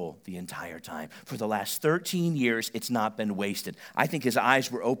control the entire time. For the last 13 years, it's not been wasted. I think his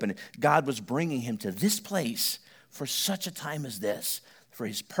eyes were open. God was bringing him to this place for such a time as this, for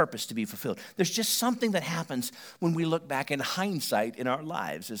his purpose to be fulfilled. There's just something that happens when we look back in hindsight in our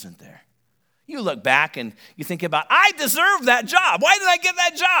lives, isn't there? You look back and you think about, I deserve that job. Why did I get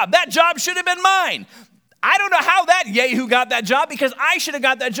that job? That job should have been mine. I don't know how that yahoo got that job, because I should have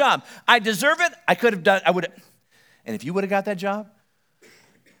got that job. I deserve it. I could have done, I would have. And if you would have got that job,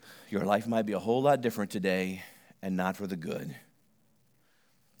 your life might be a whole lot different today and not for the good.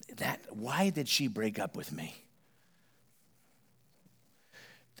 Why did she break up with me?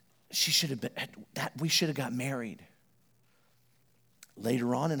 She should have been, we should have got married.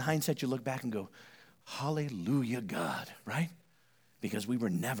 Later on in hindsight, you look back and go, hallelujah, God, right? Because we were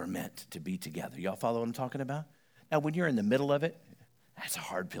never meant to be together. Y'all follow what I'm talking about? Now, when you're in the middle of it, that's a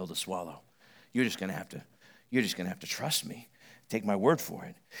hard pill to swallow. You're just gonna have to trust me. Take my word for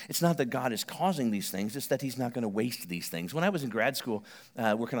it. It's not that God is causing these things, it's that he's not gonna waste these things. When I was in grad school,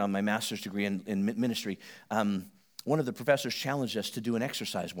 working on my master's degree in ministry, one of the professors challenged us to do an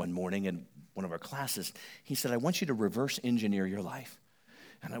exercise one morning in one of our classes. He said, I want you to reverse engineer your life.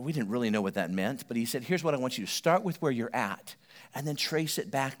 And we didn't really know what that meant, but he said, here's what I want you to start with where you're at, and then trace it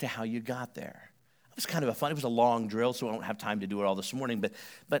back to how you got there. It was kind of it was a long drill, so I don't have time to do it all this morning,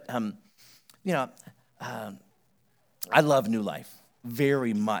 but I love New Life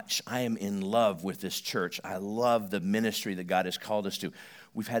very much. I am in love with this church. I love the ministry that God has called us to.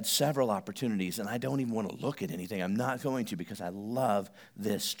 We've had several opportunities, and I don't even want to look at anything. I'm not going to, because I love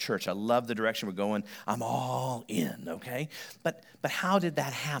this church. I love the direction we're going. I'm all in, okay? But how did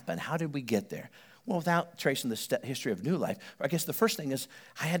that happen? How did we get there? Well, without tracing the history of New Life, I guess the first thing is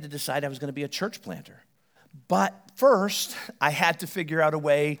I had to decide I was going to be a church planter. But first, I had to figure out a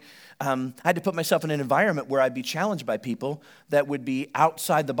way. I had to put myself in an environment where I'd be challenged by people that would be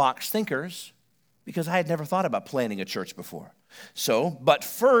outside-the-box thinkers, because I had never thought about planning a church before. But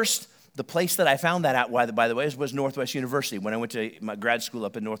first, the place that I found that out, by the way, was Northwest University, when I went to my grad school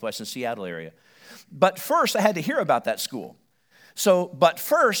up in Northwest and Seattle area. But first, I had to hear about that school. But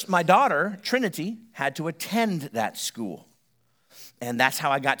first, my daughter, Trinity, had to attend that school. And that's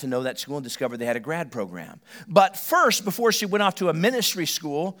how I got to know that school and discovered they had a grad program. But first, before she went off to a ministry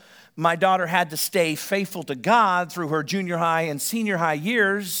school, my daughter had to stay faithful to God through her junior high and senior high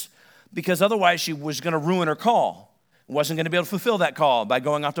years, because otherwise she was going to ruin her call. Wasn't going to be able to fulfill that call by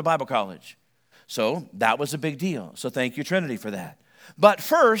going off to Bible college. So that was a big deal. So thank you, Trinity, for that. But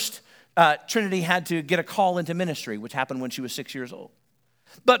first, Trinity had to get a call into ministry, which happened when she was 6 years old.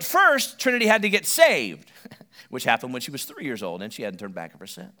 But first, Trinity had to get saved, which happened when she was 3 years old, and she hadn't turned back ever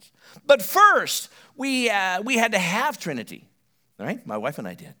since. But first, we had to have Trinity, all right? My wife and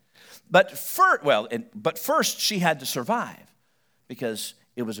I did. But first, she had to survive, because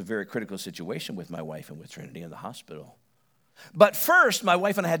it was a very critical situation with my wife and with Trinity in the hospital. But first, my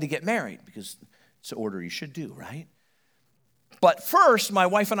wife and I had to get married, because it's the order you should do, right? But first, my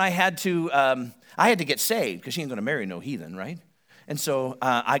wife and I had to get saved, because she ain't going to marry no heathen, right? And so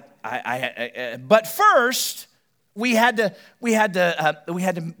but first we had to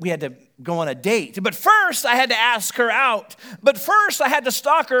go on a date. But first I had to ask her out. But first I had to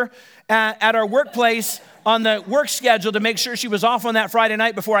stalk her at our workplace on the work schedule to make sure she was off on that Friday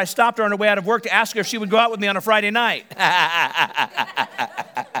night before I stopped her on her way out of work to ask her if she would go out with me on a Friday night.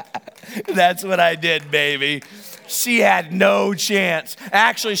 That's what I did, baby. She had no chance.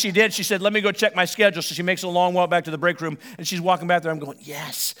 Actually, she did. She said, let me go check my schedule. So she makes a long walk back to the break room, and she's walking back there. I'm going,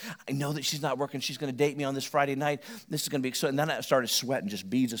 yes, I know that she's not working. She's going to date me on this Friday night. This is going to be exciting. And then I started sweating, just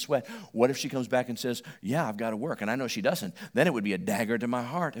beads of sweat. What if she comes back and says, yeah, I've got to work? And I know she doesn't. Then it would be a dagger to my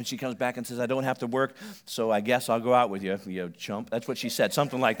heart. And she comes back and says, I don't have to work, so I guess I'll go out with you, you chump. That's what she said,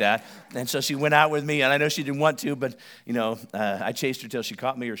 something like that. And so she went out with me, and I know she didn't want to, but, I chased her till she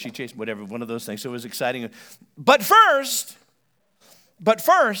caught me, or she chased me, whatever, one of those things. So it was exciting. But first,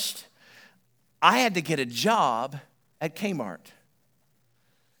 I had to get a job at Kmart,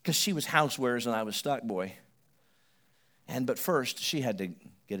 because she was housewares and I was stock boy. But first, she had to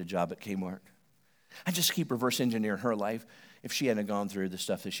get a job at Kmart. I just keep reverse engineering her life. If she hadn't gone through the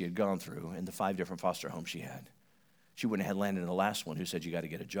stuff that she had gone through in the 5 different foster homes she had, she wouldn't have landed in the last one who said, you got to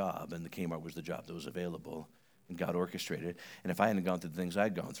get a job. And the Kmart was the job that was available, and God orchestrated. And if I hadn't gone through the things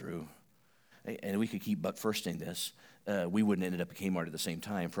I'd gone through, and we could keep but firsting this, we wouldn't have ended up at Kmart at the same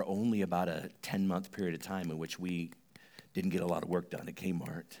time for only about a 10-month period of time in which we didn't get a lot of work done at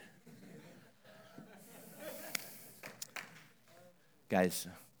Kmart. Guys,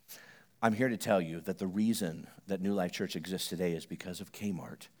 I'm here to tell you that the reason that New Life Church exists today is because of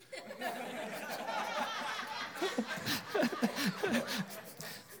Kmart.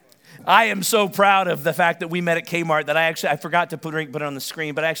 I am so proud of the fact that we met at Kmart that I forgot to put it on the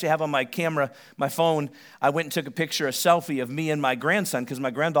screen, but I actually have on my camera, my phone. I went and took a selfie of me and my grandson, because my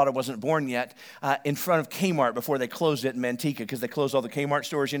granddaughter wasn't born yet, in front of Kmart before they closed it in Manteca, because they closed all the Kmart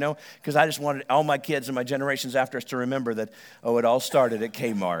stores, because I just wanted all my kids and my generations after us to remember that, it all started at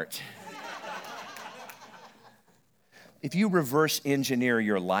Kmart. If you reverse engineer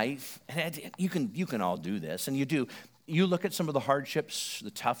your life, and you can all do this, and you do. You look at some of the hardships, the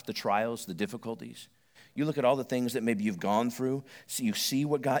trials, the difficulties. You look at all the things that maybe you've gone through. So you see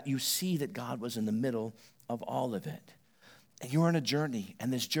that God was in the middle of all of it. And you're on a journey,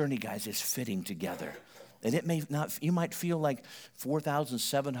 and this journey, guys, is fitting together. And you might feel like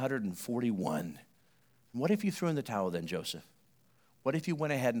 4,741. What if you threw in the towel then, Joseph? What if you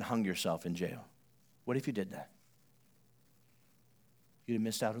went ahead and hung yourself in jail? What if you did that? You'd have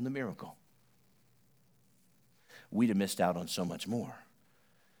missed out on the miracle. We'd have missed out on so much more,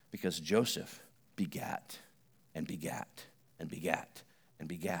 because Joseph begat and begat and begat and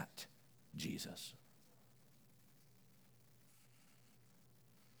begat Jesus.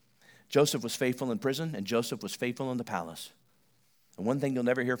 Joseph was faithful in prison, and Joseph was faithful in the palace. And one thing you'll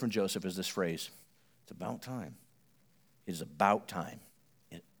never hear from Joseph is this phrase: it's about time. It is about time.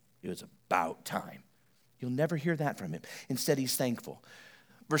 It was about time. You'll never hear that from him. Instead, he's thankful.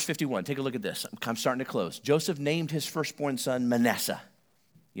 Verse 51, take a look at this. I'm starting to close. Joseph named his firstborn son Manasseh.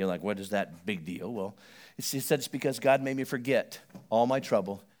 You're like, what is that big deal? Well, he said it's because God made me forget all my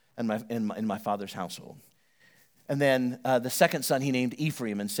trouble in my father's household. And then the second son he named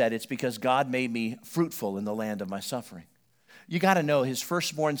Ephraim, and said it's because God made me fruitful in the land of my suffering. You got to know his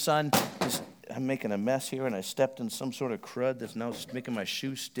firstborn son I'm making a mess here, and I stepped in some sort of crud that's now making my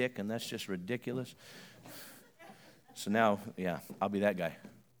shoe stick, and that's just ridiculous. So now, I'll be that guy.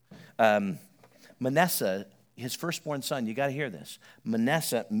 Manasseh, his firstborn son, you got to hear this.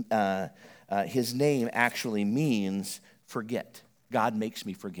 Manasseh, his name actually means forget. God makes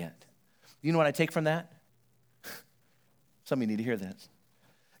me forget. You know what I take from that? Some of you need to hear that.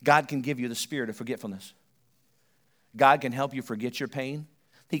 God can give you the spirit of forgetfulness. God can help you forget your pain.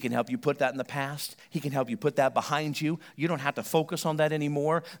 He can help you put that in the past. He can help you put that behind you. You don't have to focus on that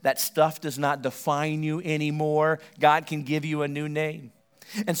anymore. That stuff does not define you anymore. God can give you a new name.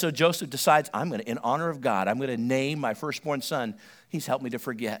 And so Joseph decides, in honor of God, I'm going to name my firstborn son. He's helped me to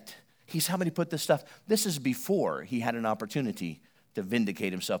forget. He's helped me to put this stuff. This is before he had an opportunity to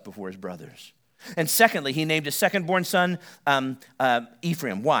vindicate himself before his brothers. And secondly, he named his second-born son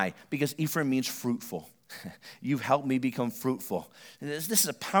Ephraim. Why? Because Ephraim means fruitful. You've helped me become fruitful. This is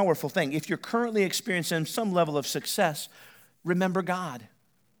a powerful thing. If you're currently experiencing some level of success, remember God.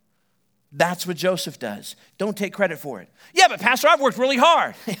 That's what Joseph does. Don't take credit for it. Yeah, but Pastor, I've worked really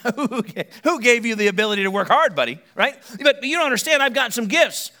hard. Who gave you the ability to work hard, buddy, right? But you don't understand, I've got some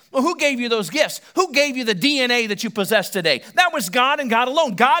gifts. Well, who gave you those gifts? Who gave you the DNA that you possess today? That was God and God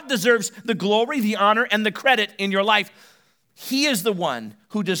alone. God deserves the glory, the honor, and the credit in your life. He is the one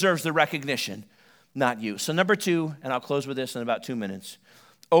who deserves the recognition, not you. So number 2, and I'll close with this in about 2 minutes.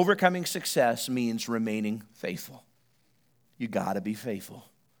 Overcoming success means remaining faithful. You got to be faithful.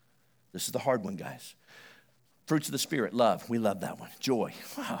 This is the hard one, guys. Fruits of the Spirit, love. We love that one. Joy.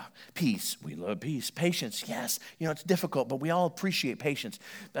 Peace. We love peace. Patience. Yes. It's difficult, but we all appreciate patience.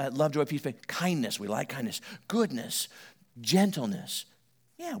 Love, joy, peace, kindness. We like kindness. Goodness. Gentleness.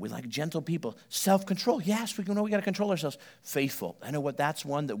 Yeah, we like gentle people. Self-control. Yes, we know we got to control ourselves. Faithful. I know what that's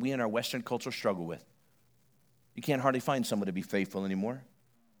one that we in our Western culture struggle with. You can't hardly find someone to be faithful anymore.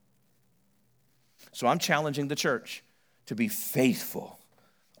 So I'm challenging the church to be faithful.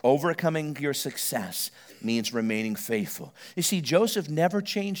 Overcoming your success means remaining faithful. You see, Joseph never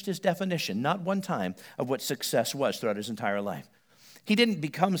changed his definition, not one time, of what success was throughout his entire life. He didn't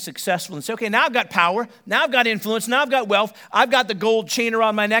become successful and say, okay, now I've got power, now I've got influence, now I've got wealth, I've got the gold chain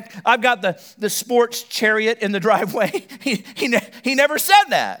around my neck, I've got the sports chariot in the driveway. He never said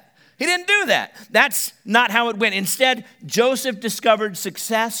that. He didn't do that. That's not how it went. Instead, Joseph discovered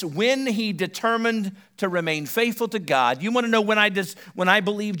success when he determined to remain faithful to God. You want to know when I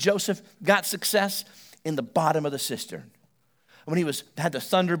believe Joseph got success? In the bottom of the cistern. When he had the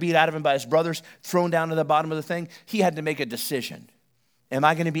thunder beat out of him by his brothers, thrown down to the bottom of the thing, he had to make a decision. Am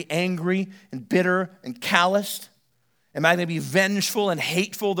I going to be angry and bitter and calloused? Am I going to be vengeful and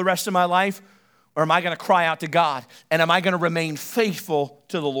hateful the rest of my life? Or am I going to cry out to God? And am I going to remain faithful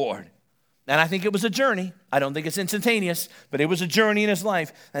to the Lord? And I think it was a journey. I don't think it's instantaneous, but it was a journey in his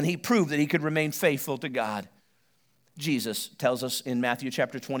life. And he proved that he could remain faithful to God. Jesus tells us in Matthew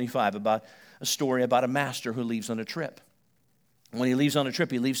chapter 25 about a story about a master who leaves on a trip. When he leaves on a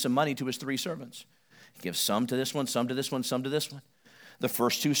trip, he leaves some money to his 3 servants. He gives some to this one, some to this one, some to this one. The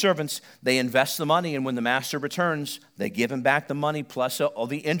first 2 servants, they invest the money, and when the master returns, they give him back the money plus all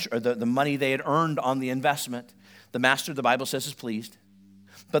the money they had earned on the investment. The master, the Bible says, is pleased.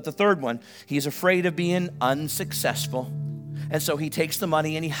 But the third one, he's afraid of being unsuccessful, and so he takes the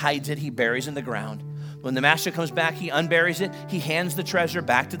money and he hides it, he buries it in the ground. When the master comes back, he unburies it, he hands the treasure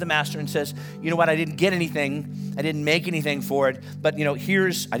back to the master and says, you know what, I didn't get anything, I didn't make anything for it, but I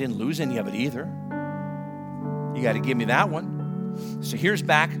didn't lose any of it either. You got to give me that one. So here's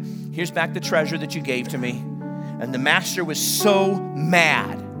back the treasure that you gave to me. And the master was so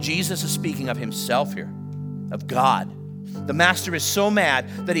mad. Jesus is speaking of himself here, of God. The master is so mad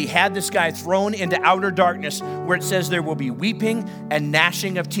that he had this guy thrown into outer darkness where it says there will be weeping and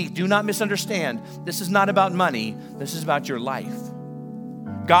gnashing of teeth. Do not misunderstand. This is not about money. This is about your life.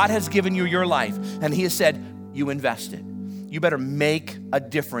 God has given you your life, and he has said, you invest it. You better make a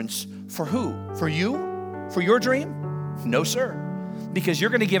difference. For who? For you? For your dream? No, sir. Because you're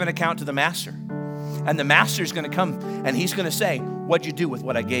going to give an account to the master. And the master's going to come and he's going to say, what'd you do with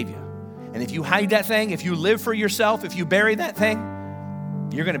what I gave you? And if you hide that thing, if you live for yourself, if you bury that thing,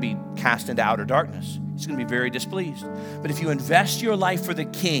 you're going to be cast into outer darkness. He's going to be very displeased. But if you invest your life for the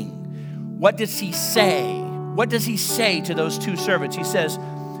king, what does he say? What does he say to those 2 servants? He says,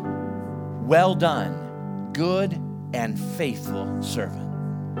 well done, good and faithful servant.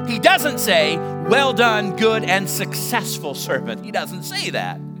 He doesn't say, well done, good and successful servant. He doesn't say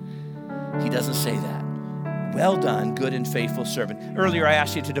that. He doesn't say that. Well done, good and faithful servant. Earlier, I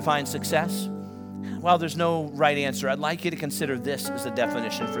asked you to define success. Well, there's no right answer. I'd like you to consider this as the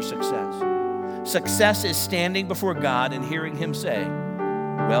definition for success. Success is standing before God and hearing him say,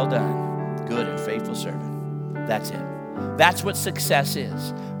 well done, good and faithful servant. That's it. That's what success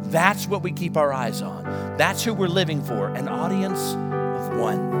is. That's what we keep our eyes on. That's who we're living for, an audience of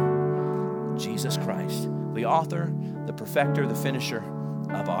one, Jesus Christ, the author, the perfecter, the finisher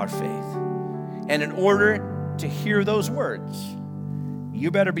of our faith. And in order to hear those words,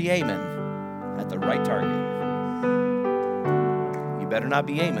 you better be aiming at the right target. You better not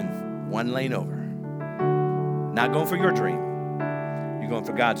be aiming one lane over. Not going for your dream. You're going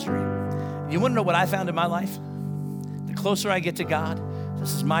for God's dream. You want to know what I found in my life? The closer I get to God,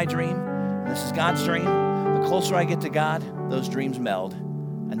 this is my dream, this is God's dream. The closer I get to God, those dreams meld,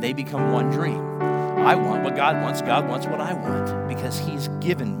 and they become one dream. I want what God wants what I want, because he's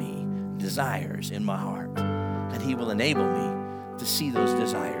given me desires in my heart, and he will enable me to see those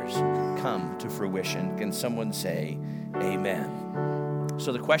desires come to fruition. Can someone say amen?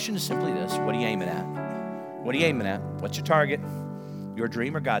 So the question is simply this: what are you aiming at? What are you aiming at? What's your target? Your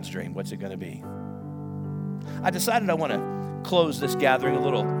dream or God's dream? What's it going to be? I decided I want to close this gathering a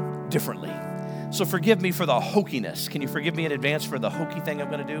little differently. So forgive me for the hokiness. Can you forgive me in advance for the hokey thing I'm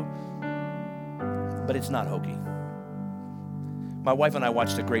going to do? But it's not hokey. My wife and I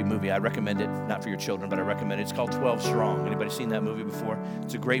watched a great movie. I recommend it, not for your children, but I recommend it. It's called 12 Strong. Anybody seen that movie before?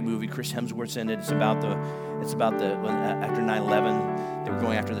 It's a great movie. Chris Hemsworth's in it. It's about when after 9/11, they were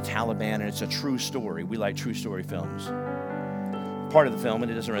going after the Taliban, and it's a true story. We like true story films. Part of the film,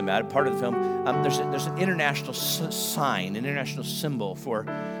 and it doesn't really matter, part of the film, there's an international sign, an international symbol for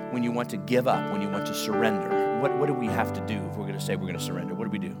when you want to give up, when you want to surrender. What do we have to do if we're going to say we're going to surrender? What do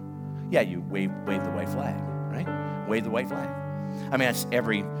we do? Yeah, you wave the white flag, right? Wave the white flag. I mean,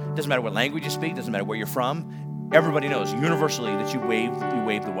 doesn't matter what language you speak, doesn't matter where you're from. Everybody knows universally that you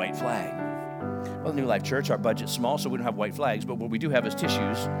wave the white flag. Well, New Life Church, our budget's small, so we don't have white flags, but what we do have is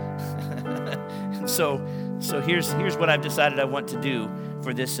tissues. So here's what I've decided I want to do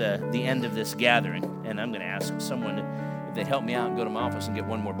for this the end of this gathering, and I'm going to ask someone if they'd help me out and go to my office and get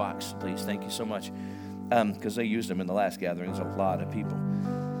one more box, please. Thank you so much, because they used them in the last gathering. There's a lot of people.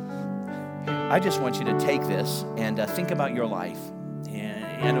 I just want you to take this and think about your life.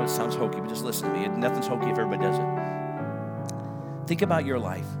 And I know it sounds hokey, but just listen to me. Nothing's hokey if everybody does it. Think about your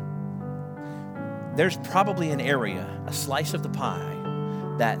life. There's probably an area, a slice of the pie,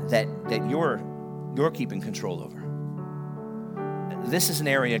 that you're keeping control over. This is an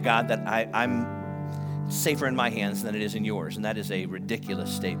area, God, that I'm safer in my hands than it is in yours, and that is a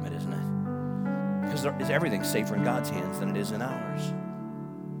ridiculous statement, isn't it? Because everything's safer in God's hands than it is in ours.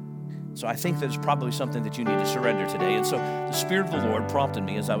 So I think there's probably something that you need to surrender today. And so the Spirit of the Lord prompted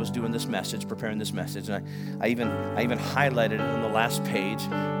me as I was doing this message, preparing this message, and I even highlighted it on the last page,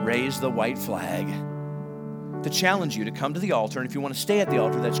 raise the white flag, to challenge you to come to the altar. And if you want to stay at the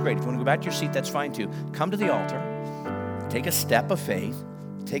altar, that's great. If you want to go back to your seat, that's fine too. Come to the altar, take a step of faith,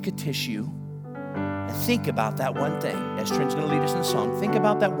 take a tissue, and think about that one thing. As Trent's going to lead us in the song, think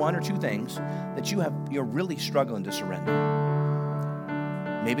about that one or two things that you're really struggling to surrender.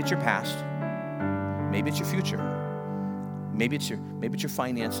 Maybe it's your past. Maybe it's your future. Maybe it's your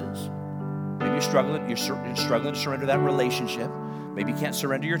finances. Maybe you're struggling to surrender that relationship. Maybe you can't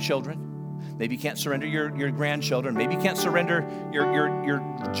surrender your children. Maybe you can't surrender your grandchildren. Maybe you can't surrender your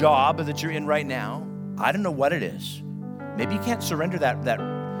job that you're in right now. I don't know what it is. Maybe you can't surrender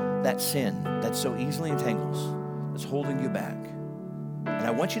that sin that so easily entangles, that's holding you back. And I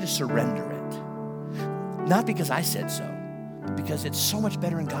want you to surrender it. Not because I said so, because it's so much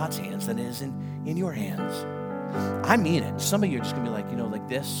better in God's hands than it is in your hands. I mean it. Some of you are just going to be like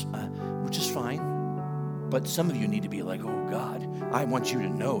this, which is fine. But some of you need to be like, oh God, I want you to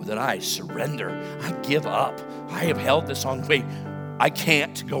know that I surrender. I give up. I have held this on. Wait, I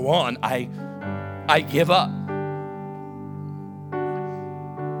can't go on. I give up.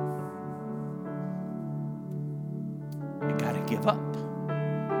 You got to give up.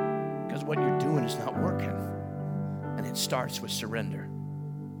 Because what you're doing is not working. And it starts with surrender.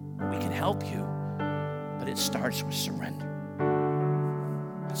 We can help you, but it starts with surrender.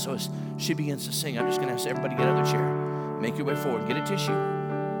 And so as she begins to sing, I'm just going to ask everybody to get out of their chair. Make your way forward. Get a tissue.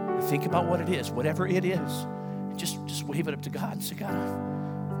 And think about what it is, whatever it is. And just wave it up to God and say, God,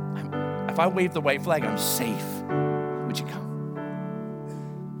 if I wave the white flag, I'm safe. Would you come?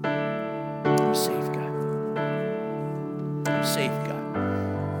 I'm safe, God. I'm safe, God.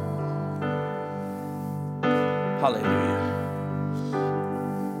 Hallelujah.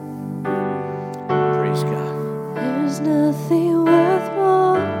 Praise God. There's nothing worth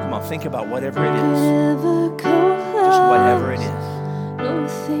more. Come on, think about whatever it is. Just whatever it is.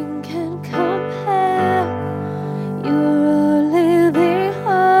 Nothing can compare. You're a living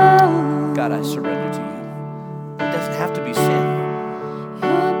hope. God, I surrender to you. It doesn't have to be sin.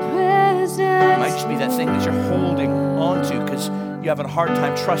 Your presence. It might just be that thing that you're holding on to because you have a hard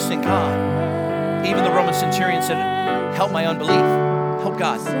time trusting God. Even the Roman centurion said, help my unbelief. Help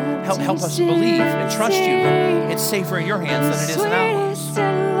God. Help us believe and trust you. It's safer in your hands than it is in ours.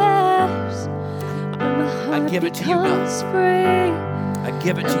 I give it to you, God. I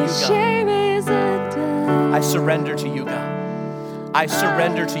give it to you, God. I surrender to you, God. I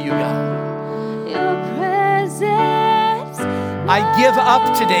surrender to you, God. Your presence I give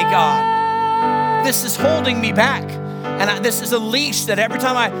up today, God. This is holding me back. And this is a leash that every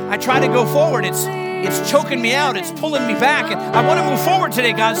time I try to go forward, it's choking me out. It's pulling me back. And I want to move forward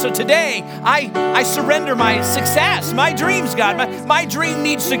today, God. So today, I surrender my success, my dreams, God. My dream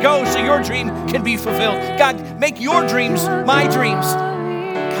needs to go so your dream can be fulfilled. God, make your dreams my dreams.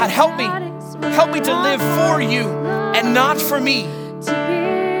 God, help me. Help me to live for you and not for me.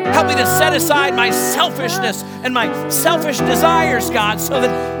 Help me to set aside my selfishness and my selfish desires, God, so that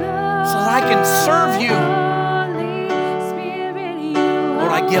I can serve you.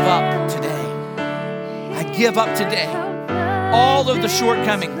 Lord, I give up today. I give up today all of the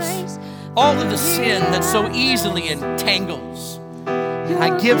shortcomings, all of the sin that so easily entangles.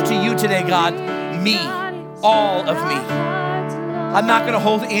 I give to you today, God, me, all of me. I'm not going to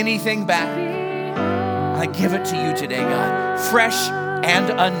hold anything back. I give it to you today, God, fresh and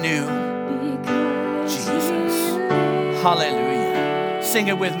anew. Jesus. Hallelujah. Sing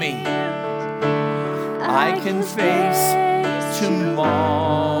it with me. I can face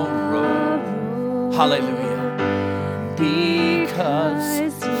tomorrow. Hallelujah. Because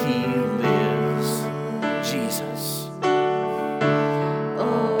he lives. Jesus.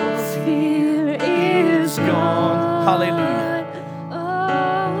 All fear is Gone. Hallelujah.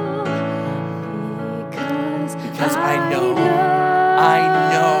 Because I know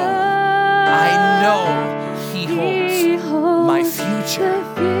he holds my future.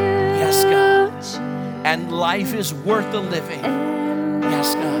 Yes, God. And life is worth the living.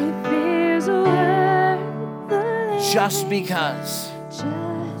 Yes, God. Just because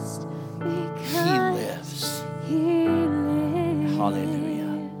he lives.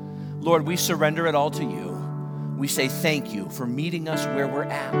 Hallelujah. Lord, we surrender it all to you. We say thank you for meeting us where we're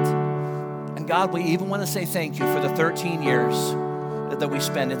at. And God, we even want to say thank you for the 13 years that we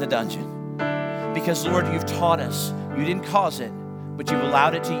spent in the dungeon. Because, Lord, you've taught us. You didn't cause it, but you've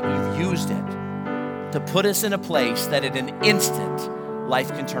allowed it to, you've used it to put us in a place that in an instant, life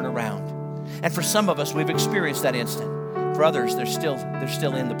can turn around. And for some of us, we've experienced that instant. For others, they're still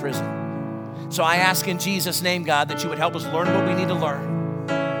in the prison. So I ask in Jesus' name, God, that you would help us learn what we need to learn.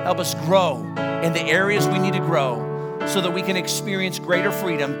 Help us grow in the areas we need to grow so that we can experience greater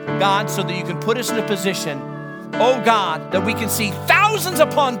freedom. God, so that you can put us in a position, oh God, that we can see thousands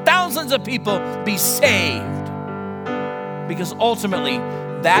upon thousands of people be saved. Because ultimately,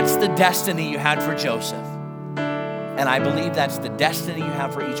 that's the destiny you had for Joseph. And I believe that's the destiny you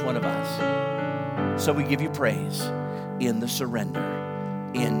have for each one of us. So we give you praise in the surrender.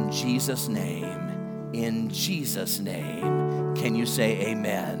 In Jesus' name. In Jesus' name. Can you say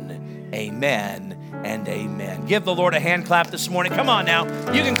amen? Amen and amen. Give the Lord a hand clap this morning. Come on now.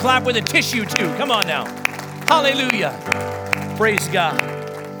 You can clap with a tissue too. Come on now. Hallelujah. Praise God.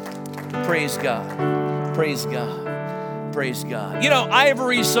 Praise God. Praise God. Praise God. You know,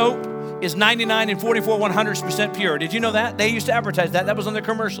 Ivory soap is 99 and 44/100% pure. Did you know that? They used to advertise that. That was on their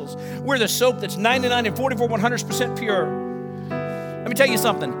commercials. We're the soap that's 99 and 44/100% pure. Let me tell you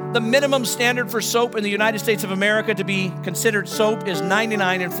something. The minimum standard for soap in the United States of America to be considered soap is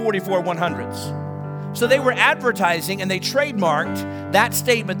 99 and 44/100s. So they were advertising and they trademarked that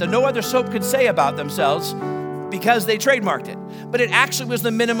statement that no other soap could say about themselves because they trademarked it. But it actually was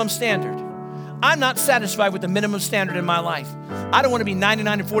the minimum standard. I'm not satisfied with the minimum standard in my life. I don't want to be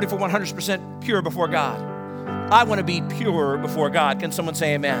 99 and 44/100% pure before God. I want to be pure before God. Can someone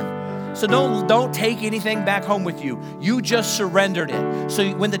say amen? So don't take anything back home with you. You just surrendered it. So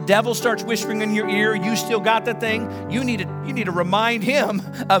when the devil starts whispering in your ear, you still got the thing, you need to remind him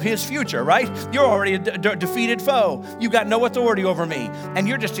of his future, right? You're already a defeated foe. You got no authority over me. And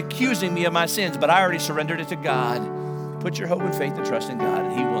you're just accusing me of my sins, but I already surrendered it to God. Put your hope and faith and trust in God,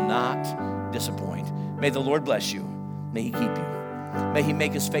 and he will not disappoint. May the Lord bless you. May he keep you. May he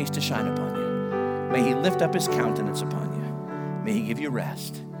make his face to shine upon you. May he lift up his countenance upon you. May he give you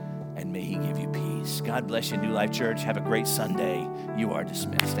rest. And may he give you peace. God bless you, New Life Church. Have a great Sunday. You are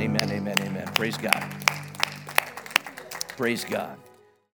dismissed. Amen, amen, amen. Praise God. Praise God.